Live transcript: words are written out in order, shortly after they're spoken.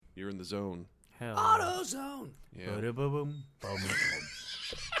You're in the zone. Hell. AutoZone. Yeah. Ba-da-ba-boom, boom.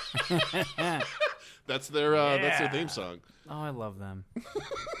 That's their theme song. Oh, I love them.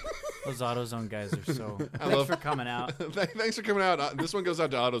 Those AutoZone guys are so. love- Thanks for coming out. Thanks for coming out. This one goes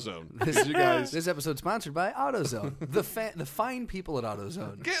out to AutoZone. You guys This episode sponsored by AutoZone. The fine people at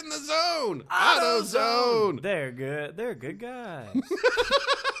AutoZone. get in the zone. AutoZone. They're good. They're good guys.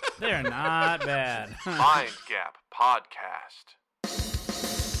 They're not bad. Mind Gap Podcast.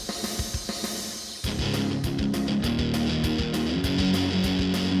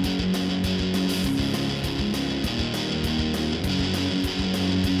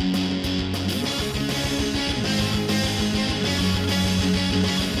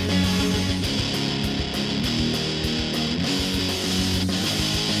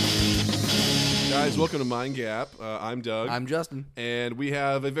 Guys, welcome to Mind Gap. I'm Doug. I'm Justin. And we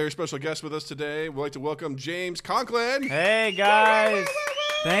have a very special guest with us today. We'd like to welcome James Conklin. Hey guys,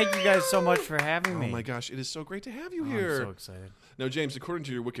 thank you guys so much for having me. Oh my gosh, it is so great to have you Oh, here. I'm so excited. Now, James, according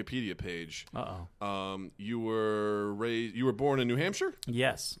to your Wikipedia page, Uh-oh. you were born in New Hampshire.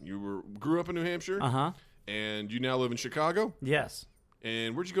 Yes. Grew up in New Hampshire. Uh-huh. And you now live in Chicago. Yes.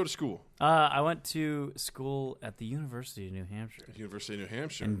 And where'd you go to school? I went to school at the University of New Hampshire. University of New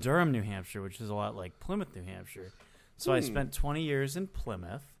Hampshire. In Durham, New Hampshire, which is a lot like Plymouth, New Hampshire. So I spent 20 years in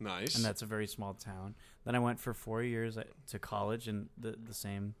Plymouth. Nice. And that's a very small town. Then I went for 4 years to college in the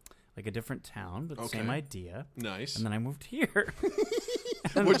same, like a different town, but the same idea. Nice. And then I moved here.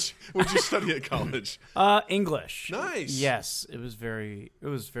 What'd you study at college? English. Nice. Yes, it was very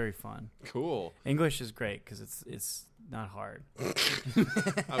fun. Cool. English is great because it's not hard.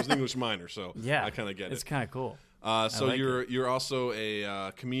 I was an English minor, so Yeah, I kind of get It's it. kind of cool. So like you're also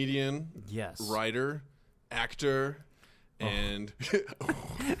a comedian, Yes. writer, actor, and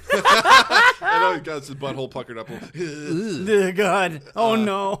I know he got his butthole puckered up. Oh, God. Oh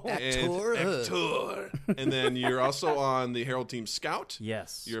no. Actor. And then you're also on the Herald Team Scout.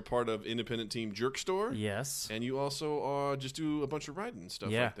 Yes. You're a part of independent team Jerk Store. Yes. And you also just do a bunch of writing and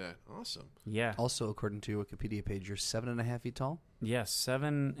stuff like that. Awesome. Yeah. Also, according to your Wikipedia page, you're 7.5 feet tall. Yes.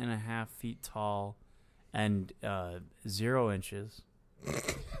 7.5 feet tall, and 0 inches.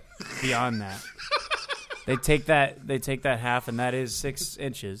 Beyond that. They take that half, and that is 6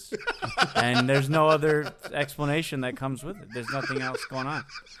 inches. And there's no other explanation that comes with it. There's nothing else going on.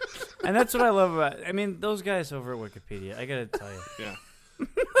 And that's what I love about those guys over at Wikipedia, I gotta tell you. Yeah.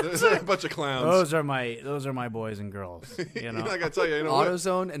 They're a bunch of clowns. Those are my boys and girls. You know? I gotta tell you, what?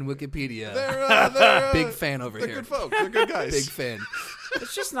 AutoZone and Wikipedia. They're Big fan over they're here. good folks. They're good guys. Big fan.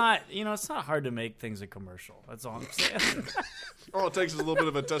 It's just not, it's not hard to make things a commercial. That's all I'm saying. All it takes is a little bit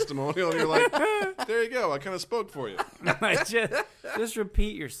of a testimonial, and you're like, there you go. I kind of spoke for you. just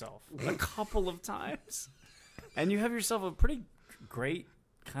repeat yourself a couple of times, and you have yourself a pretty great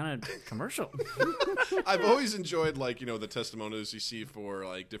kind of commercial. I've always enjoyed, the testimonials you see for,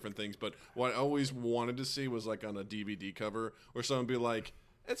 different things, but what I always wanted to see was, on a DVD cover where someone would be like,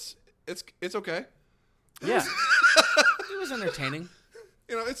 it's okay. Yeah. It was entertaining.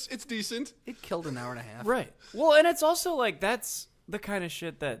 It's decent. It killed an hour and a half. Right. Well, and it's also that's the kind of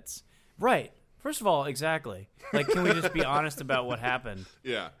shit that's right. First of all, exactly. Can we just be honest about what happened?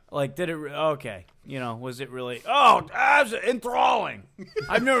 Yeah. Did it? Okay. Was it really? Oh, that's enthralling.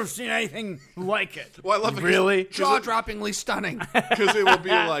 I've never seen anything like it. Well, I love it. Really? Jaw-droppingly stunning. Because it will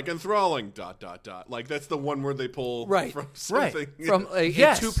be enthralling, ... That's the one word they pull Right. from something. From a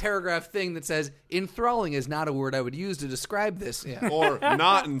Yes. 2-paragraph thing that says, enthralling is not a word I would use to describe this. Yeah. Or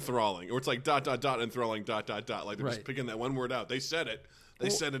not enthralling. Or it's enthralling, ... Like they're Right. just picking that one word out. They said it. They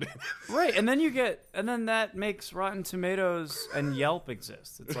said it. Right, and then that makes Rotten Tomatoes and Yelp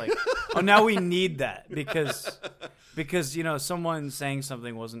exist. It's like, oh, now we need that because someone saying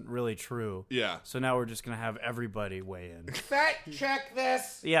something wasn't really true. Yeah. So now we're just gonna have everybody weigh in. Fact check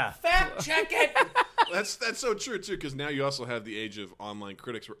this. Yeah. Fact check it. That's so true, too, because now you also have the age of online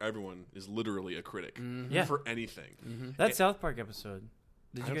critics where everyone is literally a critic Yeah. for anything. That South Park episode.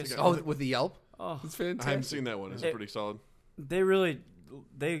 Did you guys? Oh, with the Yelp? Oh, It's I haven't fantastic. seen that one. Is it pretty solid?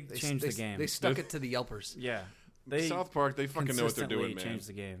 they changed the game. They stuck it to the Yelpers. Yeah. They South Park, they fucking know what they're doing, man. changed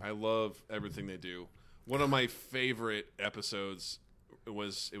the game. I love everything they do. One of my favorite episodes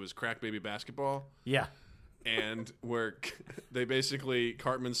was Crack Baby Basketball, Yeah. and where they basically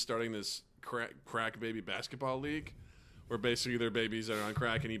Cartman's starting this crack baby basketball league, where basically they're babies that are on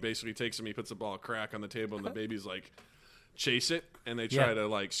crack, and he basically takes them, he puts a ball of crack on the table, and the babies chase it, and they try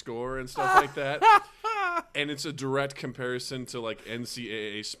to score and stuff like that. And it's a direct comparison to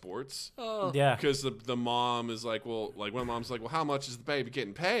NCAA sports. Oh. Yeah. Because the mom is one mom's like, well, how much is the baby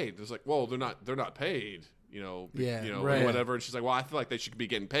getting paid? It's like, well, they're not paid. Right. whatever. And she's like, well, I feel like they should be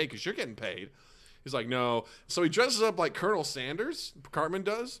getting paid because you're getting paid. He's like, no. So he dresses up like Colonel Sanders, Cartman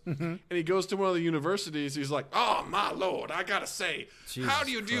does, and he goes to one of the universities. He's like, oh, my Lord, I got to say, how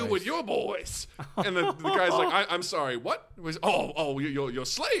do you deal with your boys? And the guy's like, I'm sorry, what? He's, your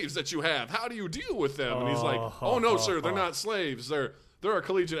slaves that you have. How do you deal with them? And he's like, oh, no, sir, they're not slaves. They're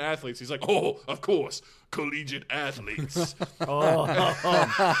collegiate athletes. He's like, oh, of course, collegiate athletes. And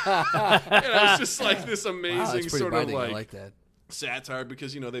it's just like this amazing that's pretty sort of binding. I like that. satire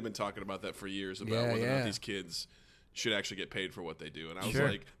because they've been talking about that for years about whether or not these kids should actually get paid for what they do. And I was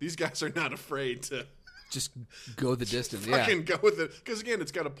like, these guys are not afraid to Just go the distance. fucking go with it because again,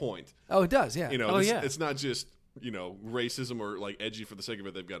 it's got a point. Oh, it does. Yeah. It's not just racism or like edgy for the sake of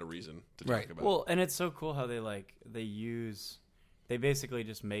it. They've got a reason to talk about. Well, and it's so cool how they basically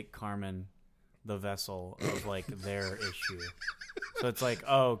just make Carmen the vessel of like their issue. So it's like,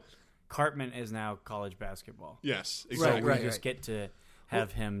 oh, Cartman is now college basketball. Yes, So exactly. we just get to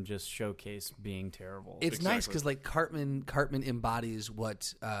have him just showcase being terrible. It's nice because like Cartman embodies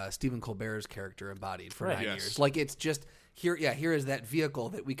what Stephen Colbert's character embodied for 9 years. Like it's just here is that vehicle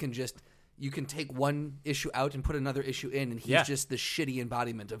that we can just you can take one issue out and put another issue in, and he's just the shitty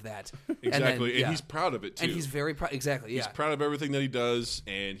embodiment of that. Exactly, and he's proud of it too. And he's very proud. Exactly, yeah. He's proud of everything that he does,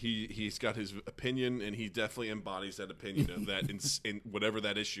 and he's got his opinion, and he definitely embodies that opinion of that in whatever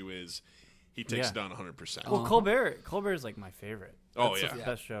that issue is. He takes it on 100%. Well, Colbert is like my favorite. Oh, That's the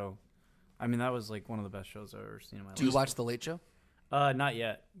best show. I mean, that was like one of the best shows I've ever seen in my life. Do you watch The Late Show? Not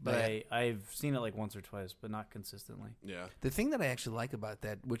yet, but I've seen it like once or twice, but not consistently. Yeah. The thing that I actually like about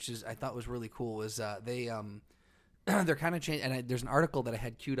that, which is I thought was really cool, was they're kind of changed. And there's an article that I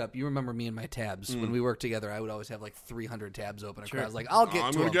had queued up. You remember me and my tabs when we worked together? I would always have like 300 tabs open. I was like, I'm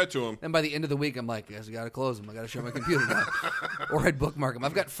going to get to them. And by the end of the week, I'm like, I got to close them. I got to share my computer now, or I'd bookmark them.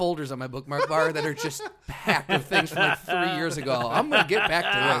 I've got folders on my bookmark bar that are just packed with things from like 3 years ago. I'm going to get back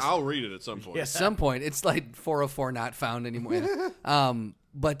to this. I'll read it at some point. At some point, it's like 404 not found anymore.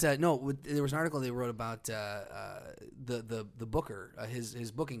 But no, there was an article they wrote about the booker,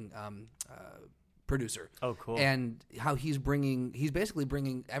 his booking producer. Oh, cool! And how he's basically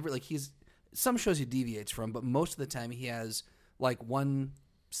bringing some shows he deviates from, but most of the time he has like one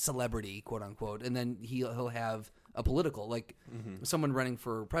celebrity, quote unquote, and then he'll have a political, like someone running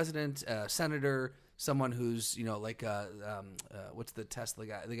for president, senator. Someone who's, what's the Tesla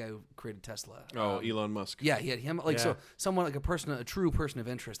guy? The guy who created Tesla. Elon Musk. Yeah, he had him. So someone like a true person of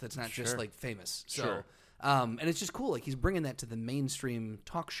interest that's not just like famous. So, and it's just cool. Like he's bringing that to the mainstream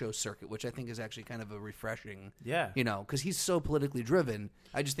talk show circuit, which I think is actually kind of a refreshing. Yeah. Because he's so politically driven.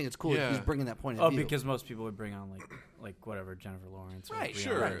 I just think it's cool that he's bringing that point of view. Because most people would bring on like whatever Jennifer Lawrence. Or Right, Rihanna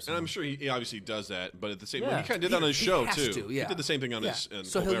Sure, or and someone. I'm sure he obviously does that, but at the same time, Yeah. he kind of did that on his show has too. to, yeah. He did the same thing on his.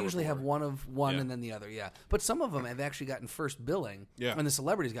 So he'll Colbert usually have Report. one of one Yeah. and then the other, But some of them have actually gotten first billing, and the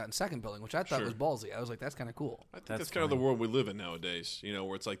celebrities gotten second billing, which I thought was ballsy. I was like, that's kind of cool. I think that's kind of the world we live in nowadays.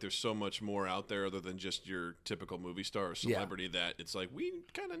 Where it's like there's so much more out there other than just your typical movie star or celebrity that it's like we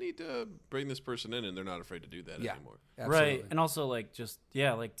kind of need to bring this person in, and they're not afraid to do that anymore. Absolutely. Right, and also like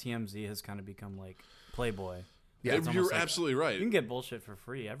like TMZ has kind of become like Playboy. Yeah, It's You're almost like- absolutely right. You can get bullshit for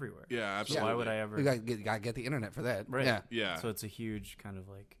free everywhere. Yeah, So absolutely. why would I ever? You got to get the internet for that. Right. Yeah. So it's a huge kind of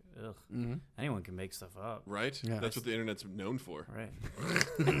like, ugh. Anyone can make stuff up. Right? Yeah. That's what the internet's known for. Right.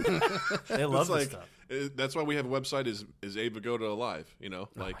 They love It's this like stuff. that's why we have a website. Is Abe Vigoda alive? Oh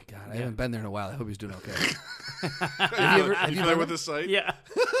Like, my God, I haven't been there in a while. I hope he's doing okay. you have you familiar been with this site? Yeah.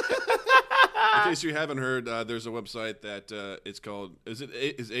 In case you haven't heard, there's a website that it's called. Is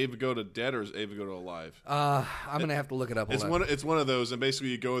Abe Vigoda dead or is Abe Vigoda alive? I'm gonna have to look it up. It's one of those, and basically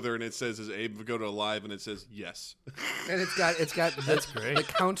you go there and it says, "Is Abe Vigoda alive?" and it says yes. And it's got the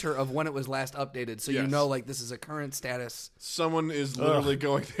counter of when it was last updated, so you Yes. know like this is a current status. Someone is literally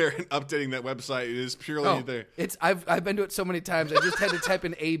going there and updating that website. It is purely there. It's I've been to it so many times. I just had to type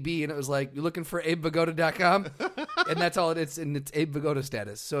in AB and it was like you're looking for AbeVigoda.com, and that's all it is. And it's Abe Vigoda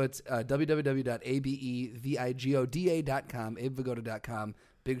status. So it's www.abevigoda.com, AbeVigoda.com.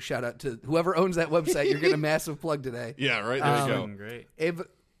 Big shout out to whoever owns that website. You're getting a massive plug today. Yeah, right there you go. Great. Abe.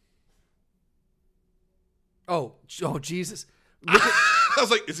 Oh Jesus! Look at, I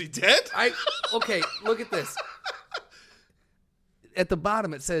was like, is he dead? okay, look at this. At the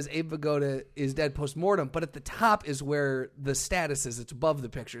bottom, it says Abe Vigoda is dead post-mortem, but at the top is where the status is. It's above the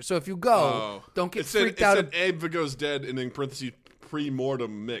picture. So if you go, don't get freaked out. It said Abe Vigoda's dead, and in parentheses,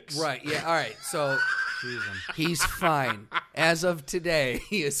 pre-mortem mix. Right, yeah, all right. So he's fine. As of today,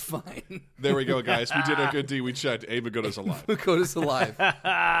 he is fine. There we go, guys. We did a good deed. We checked. Abe Vigoda's alive. Vigoda's alive.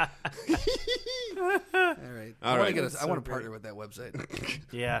 All right. All right. I want to partner with that website.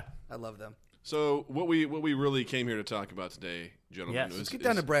 Yeah. I love them. So what we really came here to talk about today, gentlemen, Yes. is, Let's get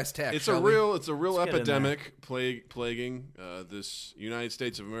down to brass tacks. it's shall a we? real Let's get in epidemic plaguing this United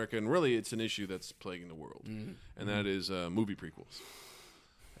States of America, and really it's an issue that's plaguing the world, and that is movie prequels.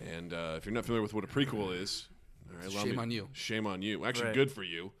 And if you're not familiar with what a prequel is, all right, Shame on you. Shame on you. Actually, Right. good for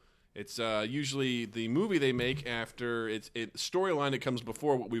you. It's usually the movie they make after it's storyline that comes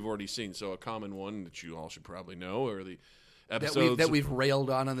before what we've already seen. So a common one that you all should probably know are the episodes that we've railed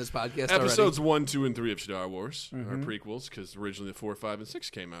on this podcast episodes already. 1, 2, and 3 of Star Wars are prequels because originally the 4, 5, and 6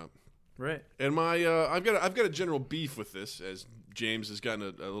 came out. Right. And my I've got a general beef with this, as James has gotten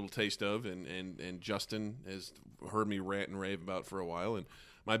a little taste of, and Justin has heard me rant and rave about for a while. And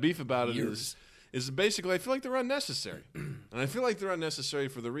my beef about it is basically I feel like they're unnecessary, and I feel like they're unnecessary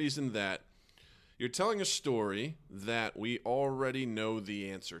for the reason that you're telling a story that we already know the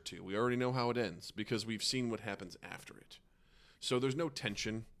answer to. We already know how it ends because we've seen what happens after it. So there's no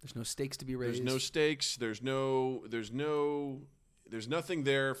tension. There's no stakes to be raised. There's no stakes. There's nothing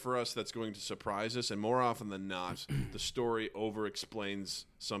there for us that's going to surprise us, and more often than not, the story over-explains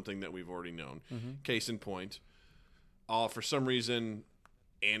something that we've already known. Case in point, for some reason,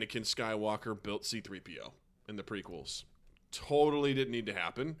 Anakin Skywalker built C-3PO in the prequels. Totally didn't need to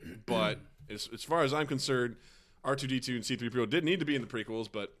happen, but as far as I'm concerned, R2-D2 and C-3PO didn't need to be in the prequels,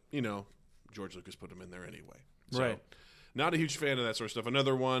 but, George Lucas put them in there anyway. So, Right. not a huge fan of that sort of stuff.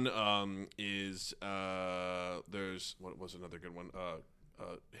 Another one is there's what was another good one?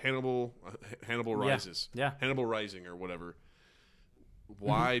 Hannibal Rises. Yeah. Hannibal Rising or whatever.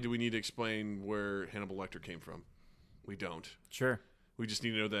 Why do we need to explain where Hannibal Lecter came from? We don't. Sure. We just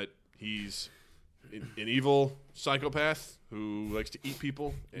need to know that he's an evil psychopath who likes to eat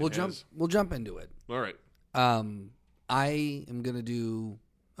people. and We'll jump into it. All right, I'm gonna do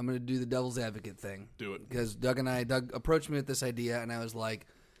the devil's advocate thing. do it. Because Doug approached me with this idea, and I was like,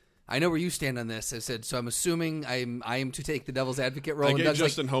 I know where you stand on this. I said, so I'm assuming I am to take the devil's advocate role. I and gave Doug's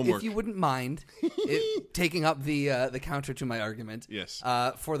Justin like, homework. If you wouldn't mind taking up the counter to my argument. Yes.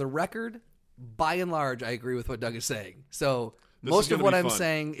 For the record, by and large, I agree with what Doug is saying. So This most is of gonna what be I'm fun.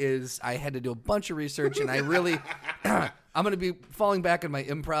 saying is I had to do a bunch of research, and I really. I'm going to be falling back on my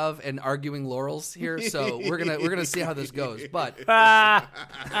improv and arguing laurels here, so we're gonna see how this goes. But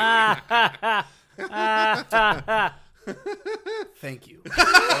thank you.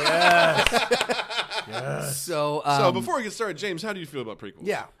 Yes. So So before we get started, James, how do you feel about prequels?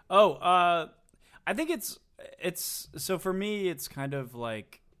 yeah, Oh, I think it's so for me. It's kind of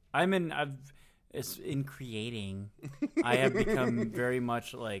like it's in creating. I have become very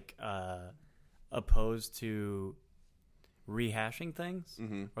much like opposed to rehashing things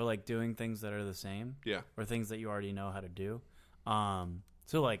or like doing things that are the same. Yeah. Or things that you already know how to do.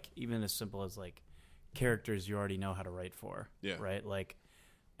 So like even as simple as like characters you already know how to write for. Yeah. Right. Like,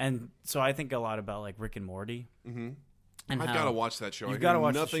 and so I think a lot about like Rick and Morty. Mm-hmm. And I've how- got to watch that show. You've I gotta hear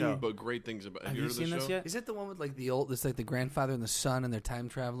watch the nothing show. but great things about. Have you heard of seen the this show? yet? is it the one with like it's like the grandfather and the son and they're time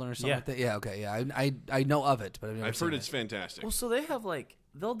traveling or something Yeah. like that? Yeah, okay, yeah. I know of it, but I've never I've seen heard it. it's fantastic. Well, so they have like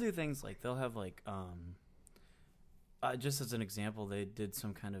they'll do things like they'll have like just as an example, they did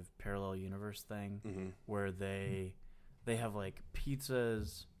some kind of parallel universe thing where they have like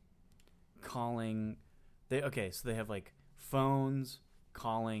pizzas calling. So they have like phones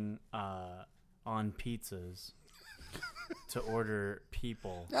calling on pizzas to order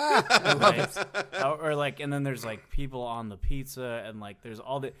people. Right? or like, and then there's like people on the pizza, and like there's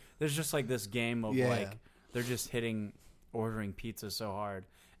just like this game of Yeah. like they're just ordering pizza so hard.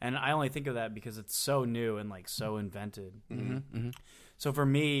 And I only think of that because it's so new and like so invented. So for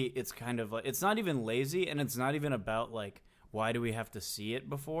me, it's kind of like it's not even lazy, and it's not even about like why do we have to see it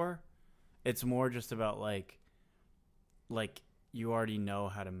before. It's more just about like you already know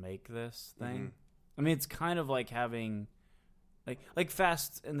how to make this thing. I mean, it's kind of like having like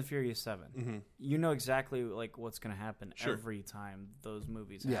Fast and the Furious 7. You know exactly like what's going to happen Sure. every time those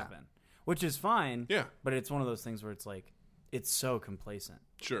movies Yeah. happen, which is fine. Yeah. But it's one of those things where it's like it's so complacent.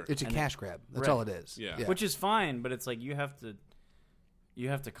 Sure. It's a And cash grab. That's right. all it is. Yeah. Which is fine, but it's like you have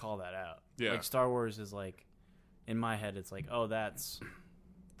to call that out. Yeah. Like Star Wars is like in my head it's like, oh, that's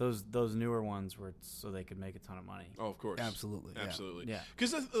those newer ones were so they could make a ton of money. Oh, of course. Absolutely, yeah. Absolutely. Yeah.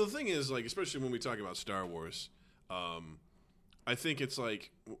 Because the thing is, like, especially when we talk about Star Wars, I think it's like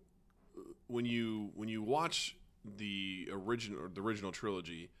when you watch the original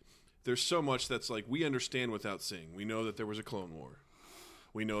trilogy, there's so much that's like we understand without seeing. We know that there was a Clone War.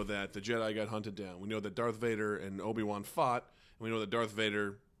 We know that the Jedi got hunted down. We know that Darth Vader and Obi-Wan fought. And we know that Darth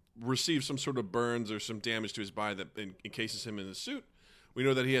Vader received some sort of burns or some damage to his body that encases him in his suit. We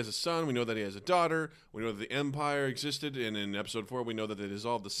know that he has a son. We know that he has a daughter. We know that the Empire existed. And in Episode 4, we know that they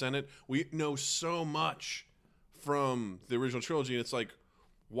dissolved the Senate. We know so much from the original trilogy. And it's like,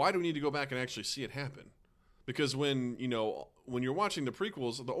 why do we need to go back and actually see it happen? Because when you're watching the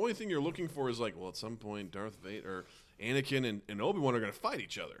prequels, the only thing you're looking for is like, well, at some point, Darth Vader or Anakin and Obi-Wan are going to fight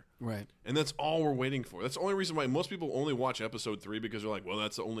each other. Right. And that's all we're waiting for. That's the only reason why most people only watch Episode 3, because they're like, well,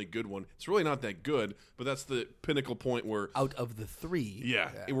 that's the only good one. It's really not that good, but that's the pinnacle point where... Out of the 3. Yeah,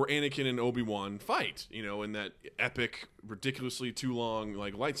 where Anakin and Obi-Wan fight, in that epic, ridiculously too long,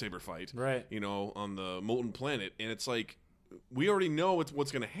 like, lightsaber fight. Right. On the Molten Planet. And it's like, we already know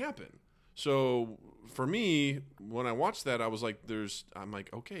what's going to happen. So, for me, when I watched that, I was like, I'm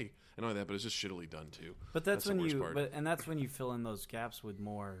like, okay... I know that, but it's just shittily done too. But that's when the worst part. and that's when you fill in those gaps with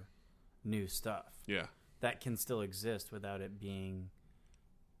more new stuff. Yeah, that can still exist without it being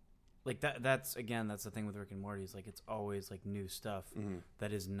like that. That's the thing with Rick and Morty. Is like it's always like new stuff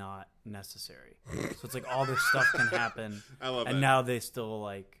that is not necessary. So it's like all this stuff can happen. I love and that. now they still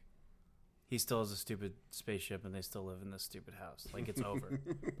like. He still has a stupid spaceship, and they still live in this stupid house. Like it's over,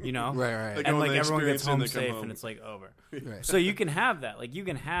 Right. They go And on like the everyone experience gets and home they come safe, home. and it's like over. Right. So you can have that. Like you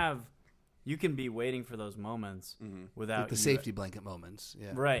can be waiting for those moments without Like the safety blanket moments.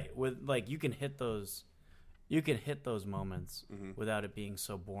 Yeah. right. With like you can hit those moments without it being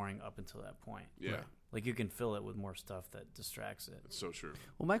so boring up until that point. Yeah. Right. Like you can fill it with more stuff that distracts it. It's so true.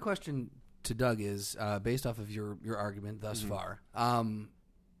 Well, my question to Doug is, based off of your argument thus far,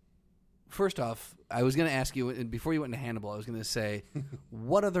 first off, I was going to ask you, and before you went into Hannibal, I was going to say,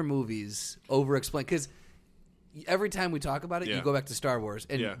 what other movies over-explain? Because every time we talk about it, Yeah. you go back to Star Wars,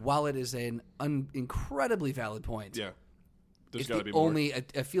 and Yeah. while it is an incredibly valid point, Yeah, there's it's got to the be more. only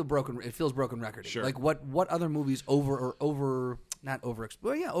it feels broken record. Sure. Like what other movies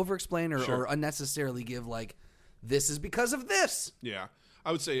over-explain Sure. or unnecessarily give like this is because of this. Yeah,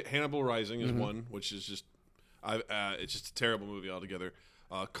 I would say Hannibal Rising is one, which is just, it's just a terrible movie altogether.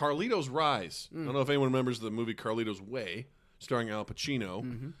 Carlito's Rise. I don't know if anyone remembers the movie Carlito's Way, starring Al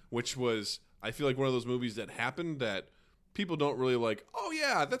Pacino, which was, I feel like one of those movies that happened that people don't really like. Oh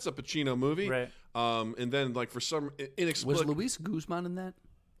yeah, that's a Pacino movie. Right. And then like for some Was inexplicable, Luis Guzman in that?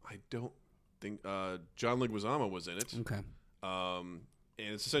 I don't think John Leguizamo was in it. Okay. And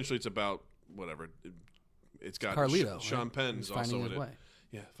it's about whatever. It's got Carlito, Sean right? Penn's He's finding also his in it. way.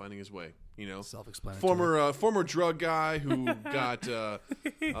 Yeah, finding his way. Self-explanatory. Former drug guy who got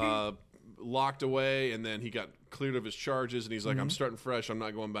locked away, and then he got cleared of his charges, and he's like, I'm starting fresh. I'm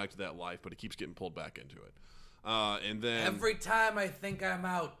not going back to that life, but he keeps getting pulled back into it. And then Every time I think I'm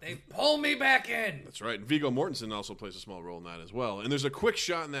out, they pull me back in. that's right. And Viggo Mortensen also plays a small role in that as well. And there's a quick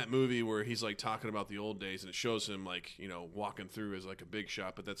shot in that movie where he's like talking about the old days, and it shows him like walking through as like a big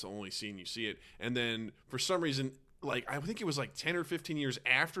shot, but that's the only scene you see it. And then for some reason, like I think it was like 10 or 15 years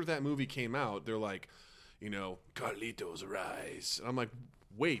after that movie came out, they're like, Carlito's Rise. And I'm like,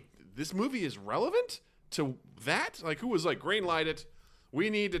 wait, this movie is relevant to that? Like, who was like, greenlight it? We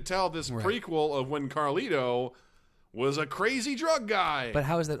need to tell this prequel of when Carlito was a crazy drug guy. But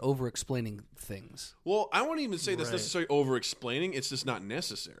how is that over-explaining things? Well, I won't even say that's Right. necessarily over-explaining. It's just not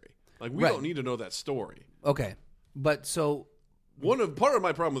necessary. Like, we Right. don't need to know that story. Okay, but so Part of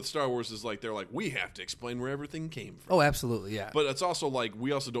my problem with Star Wars is like they're like, we have to explain where everything came from. absolutely, yeah. But it's also like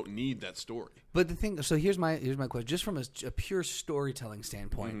we also don't need that story. But the thing, so here's my question, just from a pure storytelling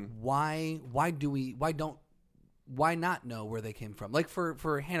standpoint, why not know where they came from? Like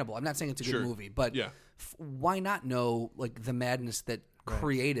for Hannibal, I'm not saying it's a Sure. good movie, but Yeah. why not know like the madness that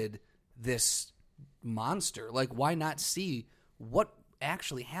created this monster? Like, why not see what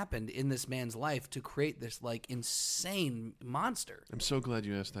actually happened in this man's life to create this like insane monster? I'm so glad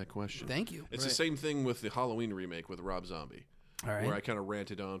you asked that question. Thank you. It's the same thing with the Halloween remake with Rob Zombie. All right. Where I kind of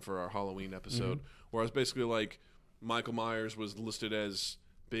ranted on for our Halloween episode, where I was basically like, Michael Myers was listed as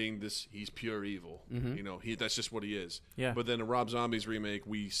being he's pure evil. That's just what he is. Yeah. But then in Rob Zombie's remake,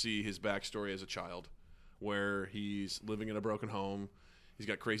 we see his backstory as a child, where he's living in a broken home. He's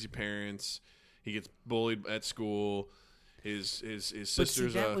got crazy parents. He gets bullied at school. His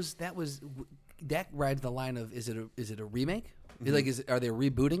sister's that rides the line of is it a remake? Like, are they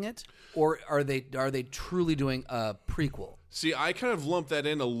rebooting it, or are they truly doing a prequel? See, I kind of lump that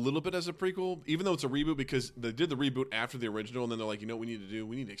in a little bit as a prequel, even though it's a reboot, because they did the reboot after the original, and then they're like, what we need to do?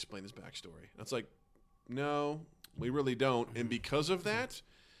 We need to explain this backstory. And it's like, no, we really don't. And because of that,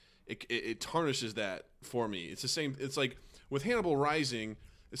 it tarnishes that for me. It's the same. It's like with Hannibal Rising,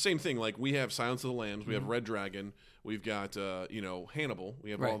 the same thing. Like, we have Silence of the Lambs, we have Red Dragon, we've got Hannibal,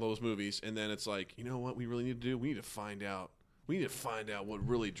 we have all Right. those movies, and then it's like, what we really need to do? We need to find out. we need to find out what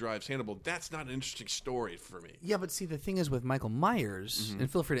really drives Hannibal. That's not an interesting story for me. Yeah, but see, the thing is with Michael Myers,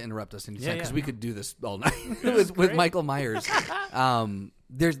 and feel free to interrupt us anytime because yeah, we could do this all night with Michael Myers.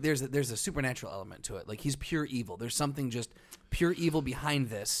 There's a supernatural element to it. Like he's pure evil. There's something just pure evil behind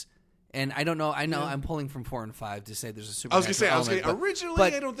this. And I don't know. I know I'm pulling from 4 and 5 to say there's a supernatural element. Originally,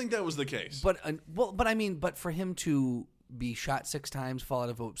 I don't think that was the case. But for him to be shot 6 times, fall out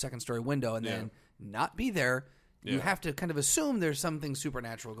of a second-story window, and then not be there, you have to kind of assume there's something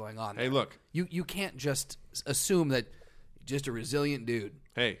supernatural going on. Hey, there. look. You can't just assume that just a resilient dude.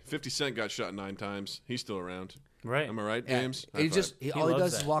 Hey, 50 Cent got shot 9 times. He's still around. Right. Am I right, Yeah. James? All he does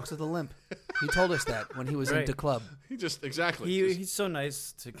is that. walks with a limp. He told us that when he was Right. into club. He just exactly. He's so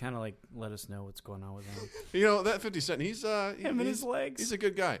nice to kind of like let us know what's going on with him. You know that 50 Cent. He's Him and his legs. He's a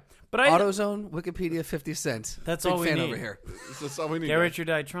good guy. But AutoZone, Wikipedia, 50 Cent. That's Big all we fan need. over here. That's all we need. Get Rich or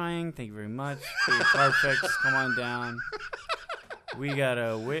Die Trying. Thank you very much for your card picks. Come on down. We got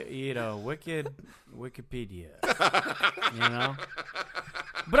a wicked Wikipedia. You know.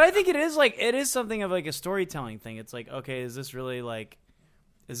 But I think it is something of like a storytelling thing. It's like, okay, is this really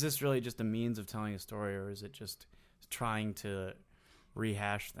just a means of telling a story, or is it just trying to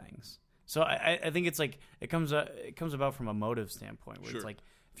rehash things? So I think it's like it comes about from a motive standpoint, where Sure. it's like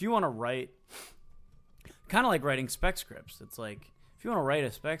if you want to write, kind of like writing spec scripts. It's like if you want to write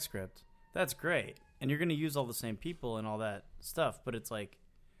a spec script, that's great, and you're going to use all the same people and all that stuff. But it's like,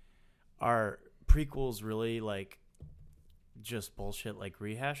 are prequels really like just bullshit like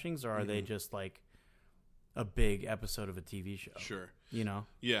rehashings, or are they just like a big episode of a TV show? Sure. You know?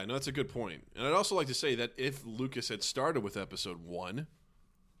 Yeah, no, that's a good point. And I'd also like to say that if Lucas had started with episode 1,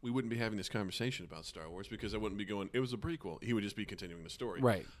 we wouldn't be having this conversation about Star Wars because I wouldn't be going, it was a prequel. He would just be continuing the story.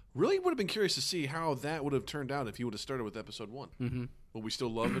 Right. Really would have been curious to see how that would have turned out if he would have started with episode 1. Mm-hmm. Will we still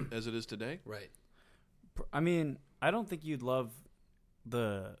love it as it is today? Right. I mean, I don't think you'd love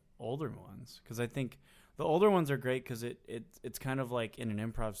the older ones, because I think the older ones are great because it's kind of like in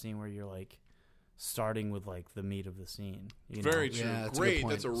an improv scene where you're like starting with like the meat of the scene. You Very know? true. Yeah, that's a good Great.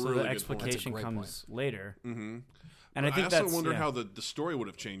 point. That's a So really the good point. explication That's a great comes later. Mm-hmm. And I think also that's wondered yeah. how the story would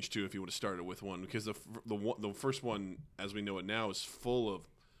have changed too if he would have started with one, because the first one, as we know it now, is full of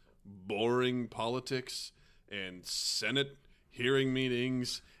boring politics and Senate hearing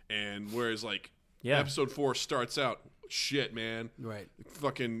meetings, and whereas like episode 4 starts out, shit, man, Right.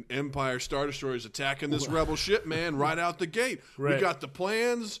 fucking Empire Star Destroyers attacking this rebel ship, man, right out the gate. Right. We got the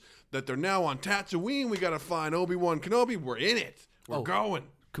plans that they're now on Tatooine. We got to find Obi-Wan Kenobi. We're in it. We're going.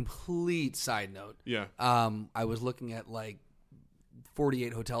 Complete side note. Yeah. I was looking at like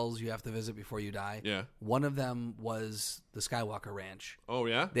 48 hotels you have to visit before you die. Yeah. One of them was the Skywalker Ranch. Oh,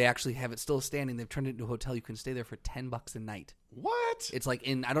 yeah? They actually have it still standing. They've turned it into a hotel. You can stay there for $10 a night. What? It's like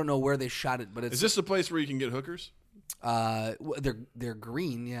I don't know where they shot it, but it's Is this a place where you can get hookers? they're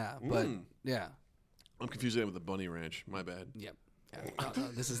green, yeah, but yeah. I'm confusing it with the Bunny Ranch. My bad. Yep. Yeah. No,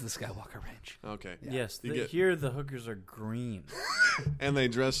 this is the Skywalker Ranch. Okay. Yes, You get- here the hookers are green. And they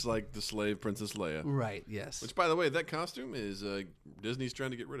dress like the slave Princess Leia. Right, yes. Which, by the way, that costume is Disney's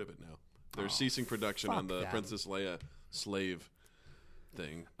trying to get rid of it now. They're ceasing production on the them. Princess Leia slave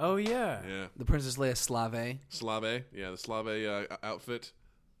thing. Oh yeah. Yeah. The Princess Leia Slave. Slave. Yeah, the Slave outfit.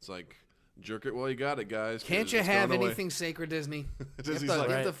 It's like, jerk it while you got it, guys. Can't 'cause you it's have going away. anything sacred, Disney? You have Disney's to, like-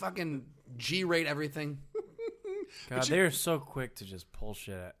 you have to Right. fucking G-rate everything. God, they're so quick to just pull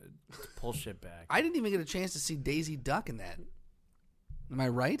shit back. I didn't even get a chance to see Daisy Duck in that. Am I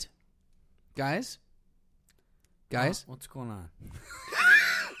right? Guys? What's going on?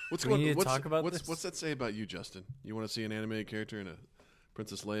 What's Do we going? need to what's, talk about what's, this? What's that say about you, Justin? You want to see an animated character in a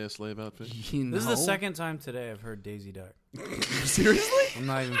Princess Leia slave outfit? You know? This is the second time today I've heard Daisy Duck. Seriously? I'm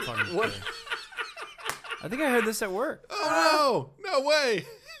not even fucking kidding. I think I heard this at work. Oh no! No way!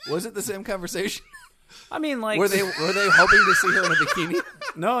 Was it the same conversation? I mean, like, Were they hoping to see her in a bikini?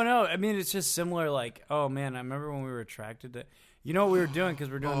 No. I mean, it's just similar. Like, oh man, I remember when we were attracted to. You know what we were doing, because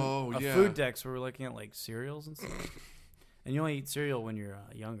we're doing a food deck, so we were looking at like cereals and stuff. And you only eat cereal when you're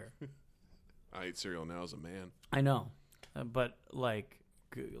younger. I eat cereal now as a man. I know, but like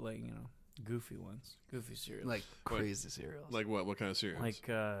goofy ones, goofy cereals, Like crazy cereals. Like what? What kind of cereals? like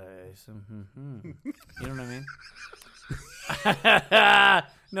some. You know what I mean?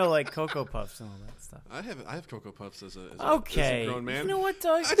 No, like Cocoa Puffs and all that stuff. I have Cocoa Puffs as a Okay, grown man. you know what,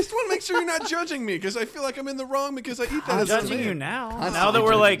 Doug? I just want to make sure you're not judging me, because I feel like I'm in the wrong because I eat that I'm as a judging man. you now. Constantly Now that we're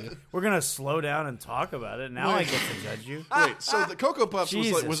judging like you. we're gonna slow down and talk about it. Now I get to judge you. Wait, so the Cocoa Puffs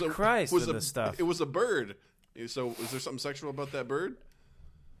Jesus was Christ was with a this stuff. It was a bird. So is there something sexual about that bird?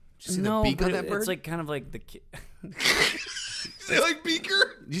 Did you see No, the beak but on that bird? it's like kind of like the Say like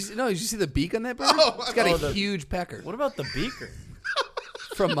beaker? Did you see the beak on that bird? Oh, It's got oh, a huge pecker. What about the beaker?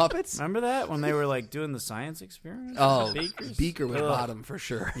 From Muppets? Remember that when they were like doing the science experiments? Oh, with the beakers? beaker was Ugh. bottom for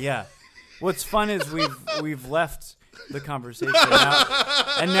sure. Yeah. What's fun is we've left the conversation now,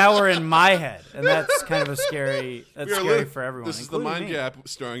 and now we're in my head, and that's kind of a scary. That's We are scary li- for everyone. This is the including Mind me. Gap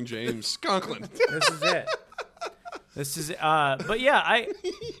starring James Conklin. This is it. This is but yeah, I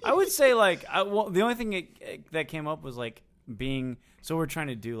would say like the only thing that came up was like being so we're trying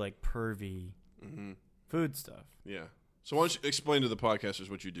to do like pervy food stuff. Yeah. So why don't you explain to the podcasters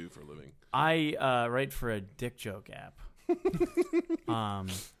what you do for a living? I write for a dick joke app.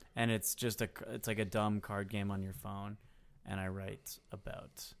 And it's just it's like a dumb card game on your phone, and I write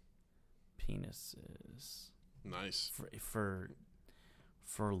about penises Nice.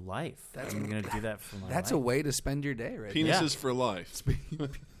 for life. I'm gonna do that for my That's life. a way to spend your day, right? Penises for life.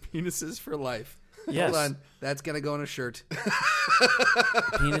 Penises for life. Yes. Hold on. That's going to go on a shirt.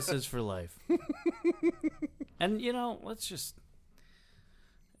 Penises for life. And let's just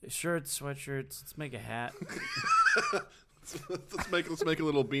shirts, sweatshirts. Let's make a hat. let's make a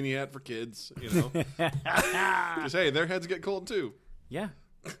little beanie hat for kids. Because hey, their heads get cold too. Yeah,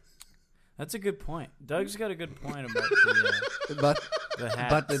 that's a good point. Doug's got a good point about the hats.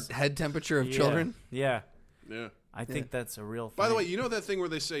 About the head temperature of children. Yeah, Yeah. I think that's a real thing. By the way, you know that thing where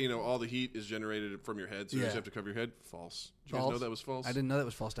they say all the heat is generated from your head, so you Yeah. just have to cover your head? False. Did you guys False. know that was false? I didn't know that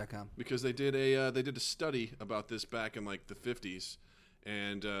was false.com. Because they did a study about this back in like the 50s,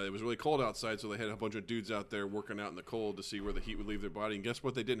 and it was really cold outside, so they had a bunch of dudes out there working out in the cold to see where the heat would leave their body. And guess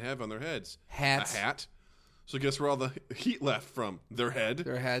what they didn't have on their heads? Hats. A hat. So guess where all the heat left from? Their head.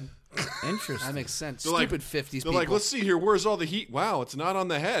 Their head. Interesting. That makes sense. They're like- Stupid 50s They're people. like, let's see here. Where's all the heat? Wow, it's not on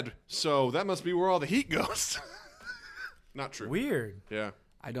the head. So that must be where all the heat goes. Not true. Weird. Yeah.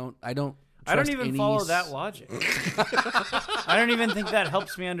 I don't I don't even follow that logic. I don't even think that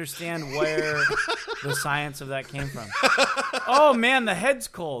helps me understand where the science of that came from. Oh man, the head's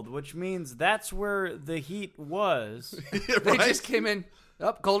cold, which means that's where the heat was. They Right? just came in.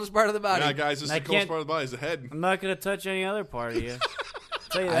 Coldest part of the body. Yeah, guys, this is I the coolest can't- part of the body is the head. I'm not gonna touch any other part of you.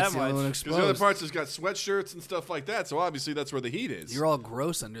 Tell you That's that the only one much. Because the other exposed. parts has got sweatshirts and stuff like that, so obviously that's where the heat is. You're all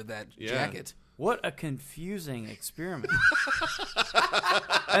gross under that Yeah. jacket. What a confusing experiment.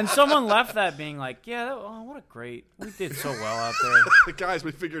 And someone left that being like, yeah, what a great, we did so well out there. Guys,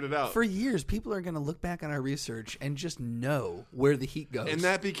 we figured it out. For years, people are going to look back on our research and just know where the heat goes. And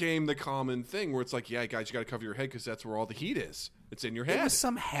that became the common thing where it's like, yeah, guys, you got to cover your head because that's where all the heat is. It's in your it head. was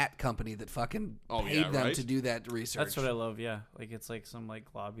some hat company that fucking Oh, paid yeah, them right? to do that research. That's what I love, yeah. Like it's like some like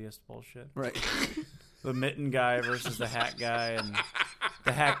lobbyist bullshit. Right. The mitten guy versus the hat guy, and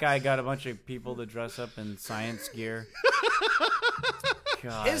the hat guy got a bunch of people to dress up in science gear.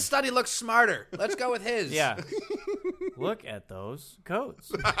 God. His study looks smarter. Let's go with his. Yeah. Look at those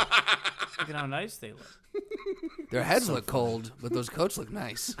coats. Look at how nice they look. Their heads look cold, but those coats look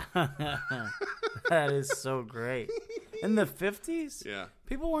nice. That is so great. In the 50s? Yeah.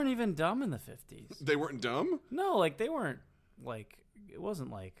 People weren't even dumb in the 50s. They weren't dumb? No, like they weren't like it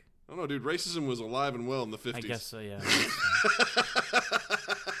wasn't like I don't know, dude. Racism was alive and well in the 50s. I guess so, yeah.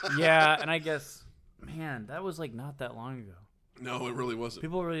 Yeah, and I guess man, that was like not that long ago. No, it really wasn't.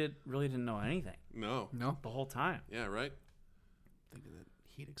 People really didn't know anything No. No? the whole time. Yeah, right? Think of the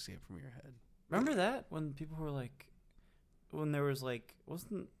heat escape from your head. Remember that when people were like when there was like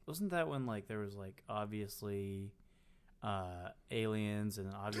wasn't that when like there was like obviously aliens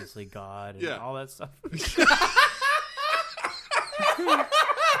and obviously God and Yeah. all that stuff?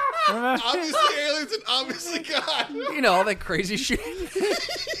 Obviously aliens and obviously God. You know, all that crazy shit.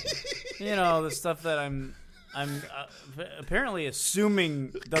 You know, the stuff that I'm apparently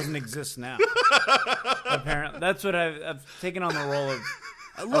assuming doesn't exist now. Apparently, that's what I've taken on the role of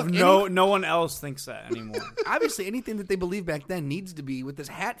Look, no one else thinks that anymore. obviously anything that they believed back then needs to be with this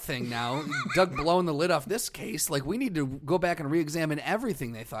hat thing now. Doug blowing the lid off this case. Like, we need to go back and re-examine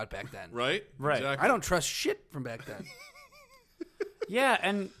everything they thought back then. Right? Right. Exactly. I don't trust shit from back then. Yeah,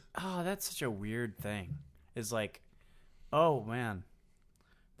 and that's such a weird thing. Is like, oh man,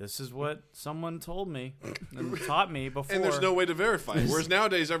 this is what someone told me and taught me before. And there's no way to verify it. Whereas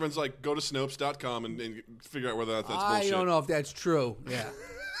nowadays, everyone's like, go to Snopes.com and figure out whether that's bullshit. I don't know if that's true. Yeah.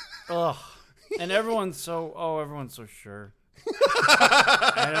 Ugh. And everyone's so sure.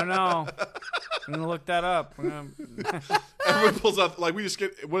 I don't know. I'm gonna look that up. Everyone pulls up, like, we just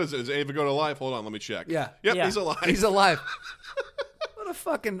get, what is it? Is Ava go to life? Hold on, let me check. Yeah. Yep, Yeah. he's alive. He's alive. What a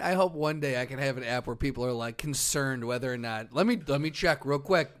fucking! I hope one day I can have an app where people are like concerned whether or not. Let me check real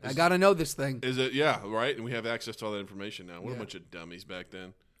quick. I gotta know this thing. Is it? Yeah, right? And we have access to all that information now. What a Yeah. bunch of dummies back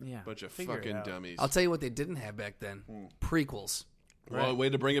then. Yeah. Bunch of figure it fucking out. dummies. I'll tell you what they didn't have back then: prequels. Well, way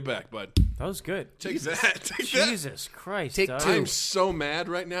to bring it back, bud. That was good. Take that. Take that. Jesus Christ. Take Doug. two. I'm so mad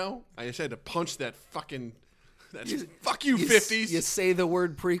right now. I just had to punch that fucking. Fuck you, 50s. You say the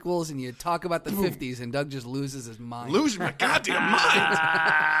word prequels and you talk about the 50s, and Doug just loses his mind. Losing my goddamn mind.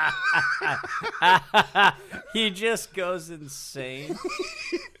 He just goes insane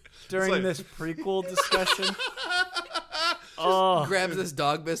during like- this prequel discussion. Oh, Grabs this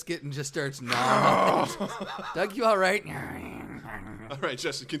dog biscuit and just starts gnawing. Doug, you all right? All right,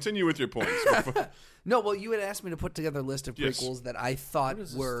 Justin, continue with your points. No, well, you had asked me to put together a list of Yes. prequels that I thought what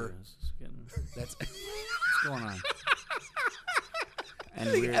is this were. doing? This is getting- That's. What's going on? And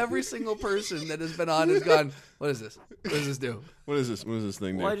I think we're- every single person that has been on has gone, what is this? What does this do? What is this? What is this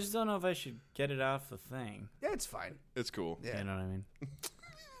thing? well, I Dude? just don't know if I should get it off the thing. Yeah, it's fine. It's cool. Yeah. You know what I mean?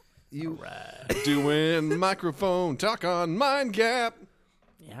 You Right. Doing microphone talk on Mind Gap.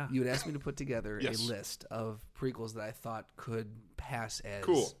 Yeah. you had asked me to put together Yes. a list of prequels that I thought could pass as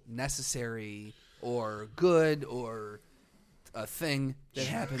Cool. necessary or good or a thing that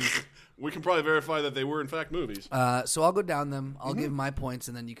happened. We can probably verify that they were in fact movies. So I'll go down them. I'll give my points,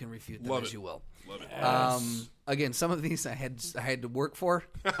 and then you can refute them Love as it. you will. Love it. Again, some of these I had to work for.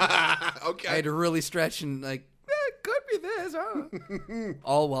 Okay. I had to really stretch and like, it could be this, huh?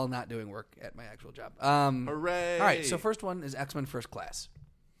 All while not doing work at my actual job. Hooray. All right, so first one is X-Men First Class.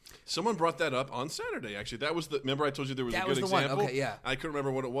 Someone brought that up on Saturday, actually. That was the. Remember, I told you there was That a good was the one. example? Okay, yeah. I couldn't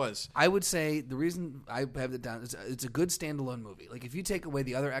remember what it was. I would say the reason I have it down is it's a good standalone movie. Like, if you take away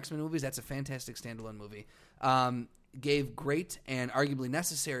the other X-Men movies, that's a fantastic standalone movie. Gave great and arguably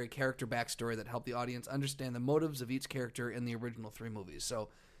necessary character backstory that helped the audience understand the motives of each character in the original 3 movies. So,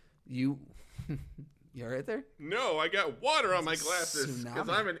 you all right there? No, I got water on my glasses because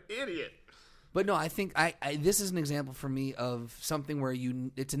Tsunami. I'm an idiot. But no, I think I this is an example for me of something where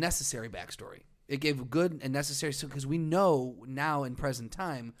it's a necessary backstory. It gave good and necessary, because we know now in present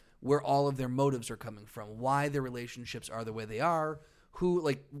time where all of their motives are coming from, why their relationships are the way they are, who,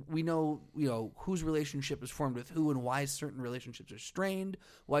 like, we know, whose relationship is formed with who, and why certain relationships are strained,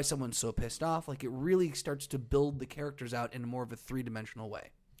 why someone's so pissed off. Like, it really starts to build the characters out in more of a 3-dimensional way.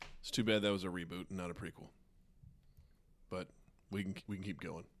 It's too bad that was a reboot, not a prequel. But we can keep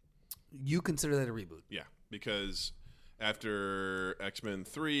going. You consider that a reboot? Yeah, because after X-Men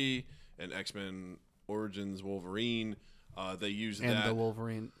 3 and X-Men Origins Wolverine, they used And that. the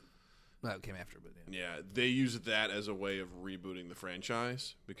Wolverine, well, it came after, but yeah. Yeah, they used that as a way of rebooting the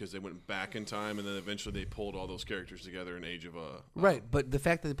franchise because they went back in time and then eventually they pulled all those characters together in Age of Right, but the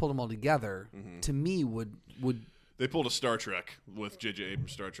fact that they pulled them all together, to me, would They pulled a Star Trek with J.J.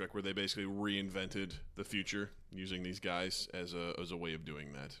 Abrams' Star Trek where they basically reinvented the future using these guys as a way of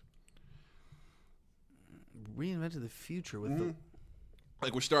doing that. reinvented the future with the...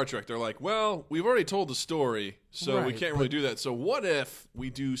 Like with Star Trek, they're like, well, we've already told the story, so we Right, can't really do that. So what if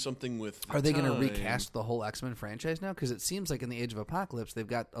we do something with the Are they going to time? recast the whole X-Men franchise now? Because it seems like in the Age of Apocalypse, they've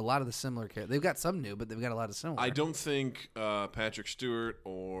got a lot of the similar characters. They've got some new, but they've got a lot of similar. I don't think Patrick Stewart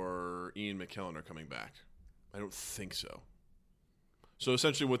or Ian McKellen are coming back. I don't think so. So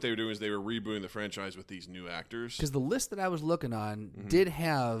essentially what they were doing is they were rebooting the franchise with these new actors. Because the list that I was looking on did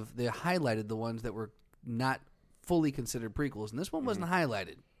have, they highlighted the ones that were not fully considered prequels, and this one wasn't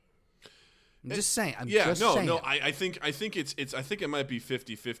highlighted. I'm just saying. I think it might be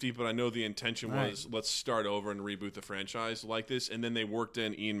 50-50, but I know the intention Right. was let's start over and reboot the franchise like this, and then they worked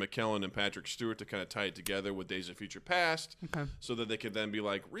in Ian McKellen and Patrick Stewart to kind of tie it together with Days of Future Past, so that they could then be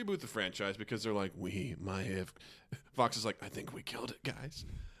like reboot the franchise because they're like we might have. Fox is like, I think we killed it, guys.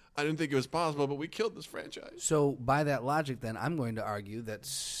 I didn't think it was possible, but we killed this franchise. So by that logic, then I'm going to argue that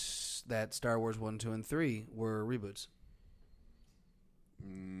that Star Wars 1, 2, and 3 were reboots.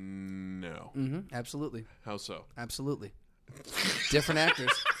 No, Absolutely. how so? Absolutely. Different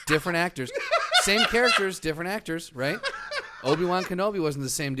actors. Same characters, different actors, right? Obi-Wan Kenobi wasn't the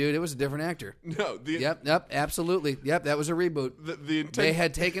same dude. It was a different actor. No, Yep, absolutely. Yep, that was a reboot. the intent. They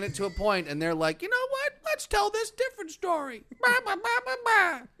had taken it to a point, and they're like, you know what? Let's tell this different story. Bah, bah, bah, bah,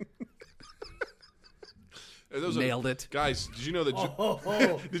 bah. Nailed it. Guys, did you know that?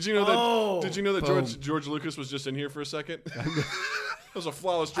 Oh. Did you know that? Did you know that Boom. George Lucas was just in here for a second? That was a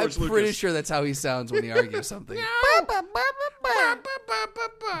flawless I'm George Lucas. pretty sure that's how he sounds when he argues something.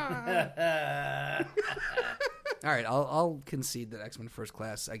 All right, I'll concede that X-Men First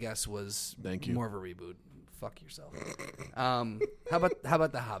Class, I guess, was Thank you. more of a reboot. Fuck yourself. How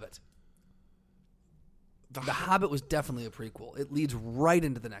about The Hobbit? The Hobbit was definitely a prequel. It leads right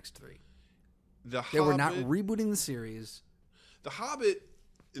into the next three. They were not rebooting the series. The Hobbit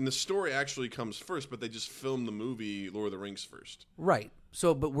and the story actually comes first, but they just filmed the movie Lord of the Rings first. Right.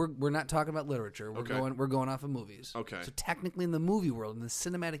 So, but we're not talking about literature. We're Okay. going off of movies. Okay. So technically, in the movie world, in the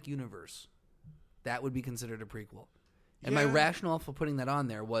cinematic universe, that would be considered a prequel. And my Yeah. rationale for putting that on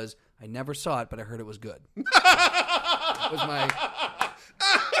there was I never saw it, but I heard it was good. That was my.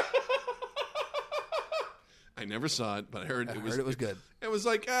 I never saw it, but I heard it was good. It was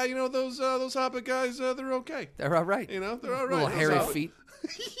like, those Hobbit guys, they're okay. They're all right. You know, they're all right. Little Those hairy Hobbit- feet.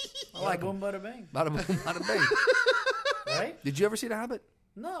 I like boom, bada bing. Bada boom, bada bing. Right? Did you ever see The Hobbit?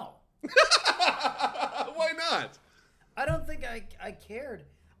 No. Why not? I don't think I cared.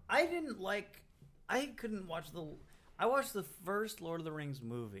 I couldn't watch I watched the first Lord of the Rings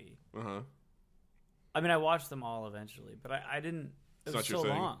movie. Uh-huh. I mean, I watched them all eventually, but I didn't. It It's was not your so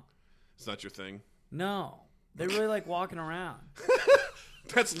thing. long. It's not your thing. No. They really like walking around.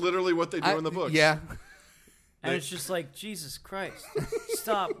 That's literally what they do in the books. Yeah. And it's just like, Jesus Christ,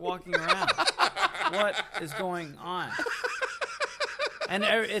 stop walking around. What is going on? And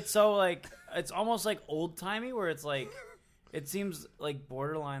it's so like, it's almost like old timey where it's like, it seems like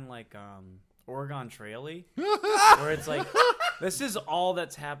borderline like Oregon Trail-y, where it's like, this is all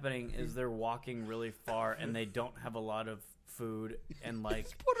that's happening is they're walking really far and they don't have a lot of food and like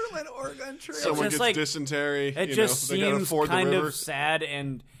Borderline Oregon Trail. Someone just gets like- dysentery. it you just know, they gotta seems ford the kind river. of sad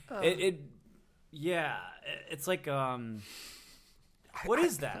and yeah, it's like what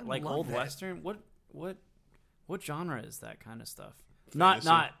is that, like love old that. Western? What genre is that kind of stuff? Fantasy?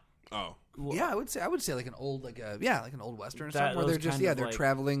 Not Oh. Yeah, I would say like an old like an old western or That- something where they're those just kind of, they're like,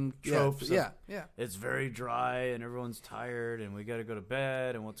 traveling tropes of- Yeah. it's very dry and everyone's tired and we got to go to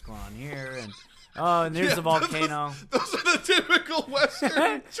bed and what's going on here and and there's the volcano. Those are the typical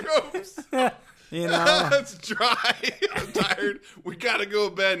Western tropes. You know, It's dry. I'm tired. We gotta go